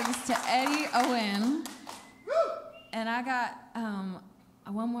hugs to Eddie, Owen, and I got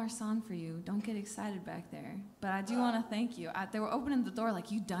one more song for you. Don't get excited back there, but I do want to thank you. They were opening the door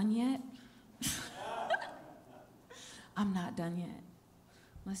like, you done yet? I'm not done yet,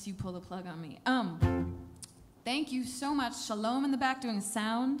 unless you pull the plug on me. Thank you so much. Shalom in the back doing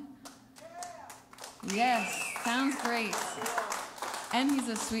sound. Yes, sounds great. And he's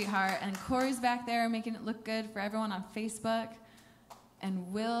a sweetheart. And Corey's back there making it look good for everyone on Facebook.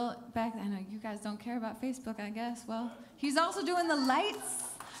 And Will back there, I know you guys don't care about Facebook, I guess. Well, he's also doing the lights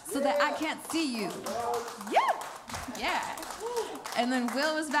so that I can't see you. Yeah. And then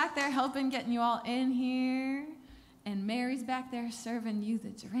Will was back there helping getting you all in here. And Mary's back there serving you the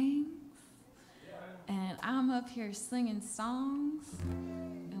drinks. And I'm up here slinging songs.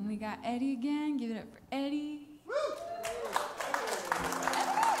 And we got Eddie again. Give it up for Eddie.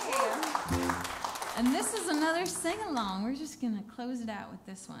 And this is another sing-along. We're just going to close it out with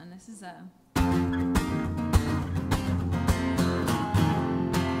this one. This is a...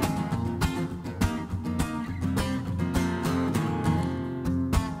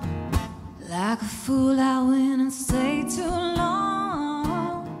 Like a fool I went and stayed too long.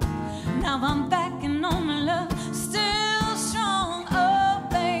 Now I'm back and on my love still strong. Oh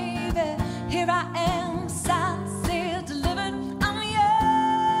baby, here I am, signed, sealed, delivered, I'm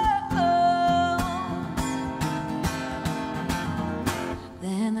yours.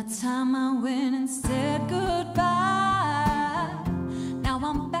 Then the time I went and said goodbye. Now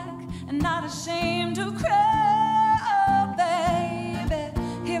I'm back and not ashamed to cry. Oh baby,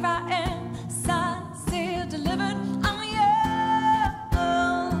 here I am, signed, sealed, delivered, I'm yours.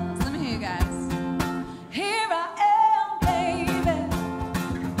 Let me hear you guys. Here I am, baby,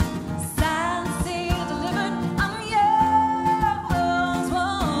 signed, sealed, delivered, I'm yours.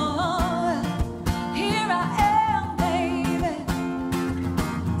 Whoa. Here I am, baby,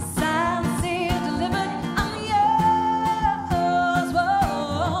 signed, sealed, delivered, I'm yours.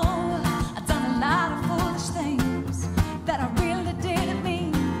 Whoa. I've done a lot of foolish things that I really didn't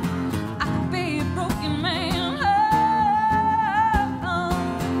mean. I could be a broken man.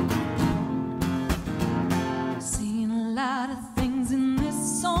 Seen a lot of things in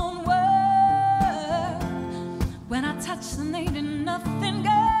this old world. When I touch them, they did nothing,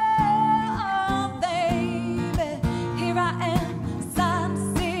 girl. Oh, baby, here I am, signed,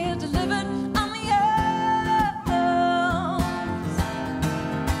 sealed, delivered, I'm yours.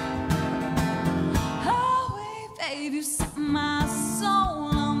 Oh, babe, you set my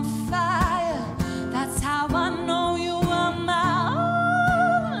soul on fire. That's how I know you are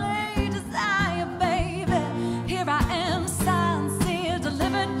my only desire, baby. Here I am, signed, sealed,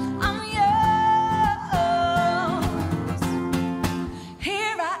 delivered, I'm yours.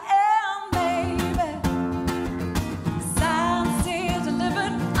 Here I am, baby, signed, sealed,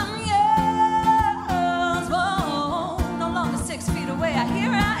 delivered, I'm yours. Whoa, no longer 6 feet away.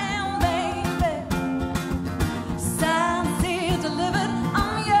 Here I am, baby, signed, sealed, delivered,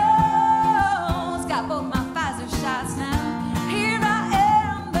 I'm yours. Got both my Pfizer shots now. Here I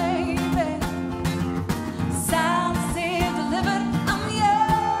am, baby, signed, sealed, delivered, I'm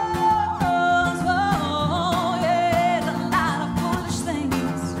yours. Whoa, yeah, done a lot of foolish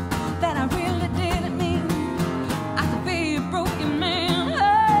things that I really didn't mean. I could be a broken man.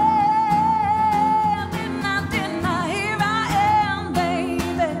 Hey, didn't I? Here I am,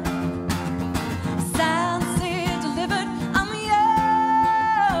 baby, signed, sealed, delivered, I'm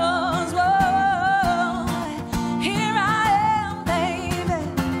yours. Whoa, here I am, baby,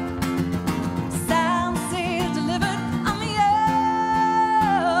 signed, sealed, delivered, I'm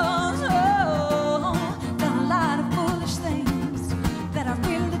yours. Whoa, done a lot of foolish things that I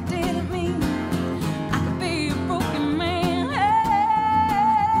really didn't mean. I could be a broken man. Hey.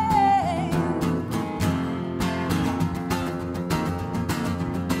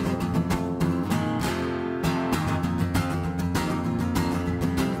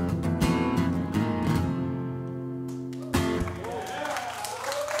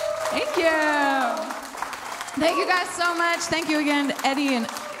 Thank you. Thank you guys so much. Thank you again to Eddie and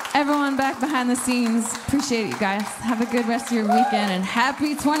everyone back behind the scenes. Appreciate it, you guys. Have a good rest of your weekend and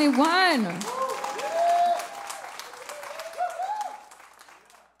happy 21.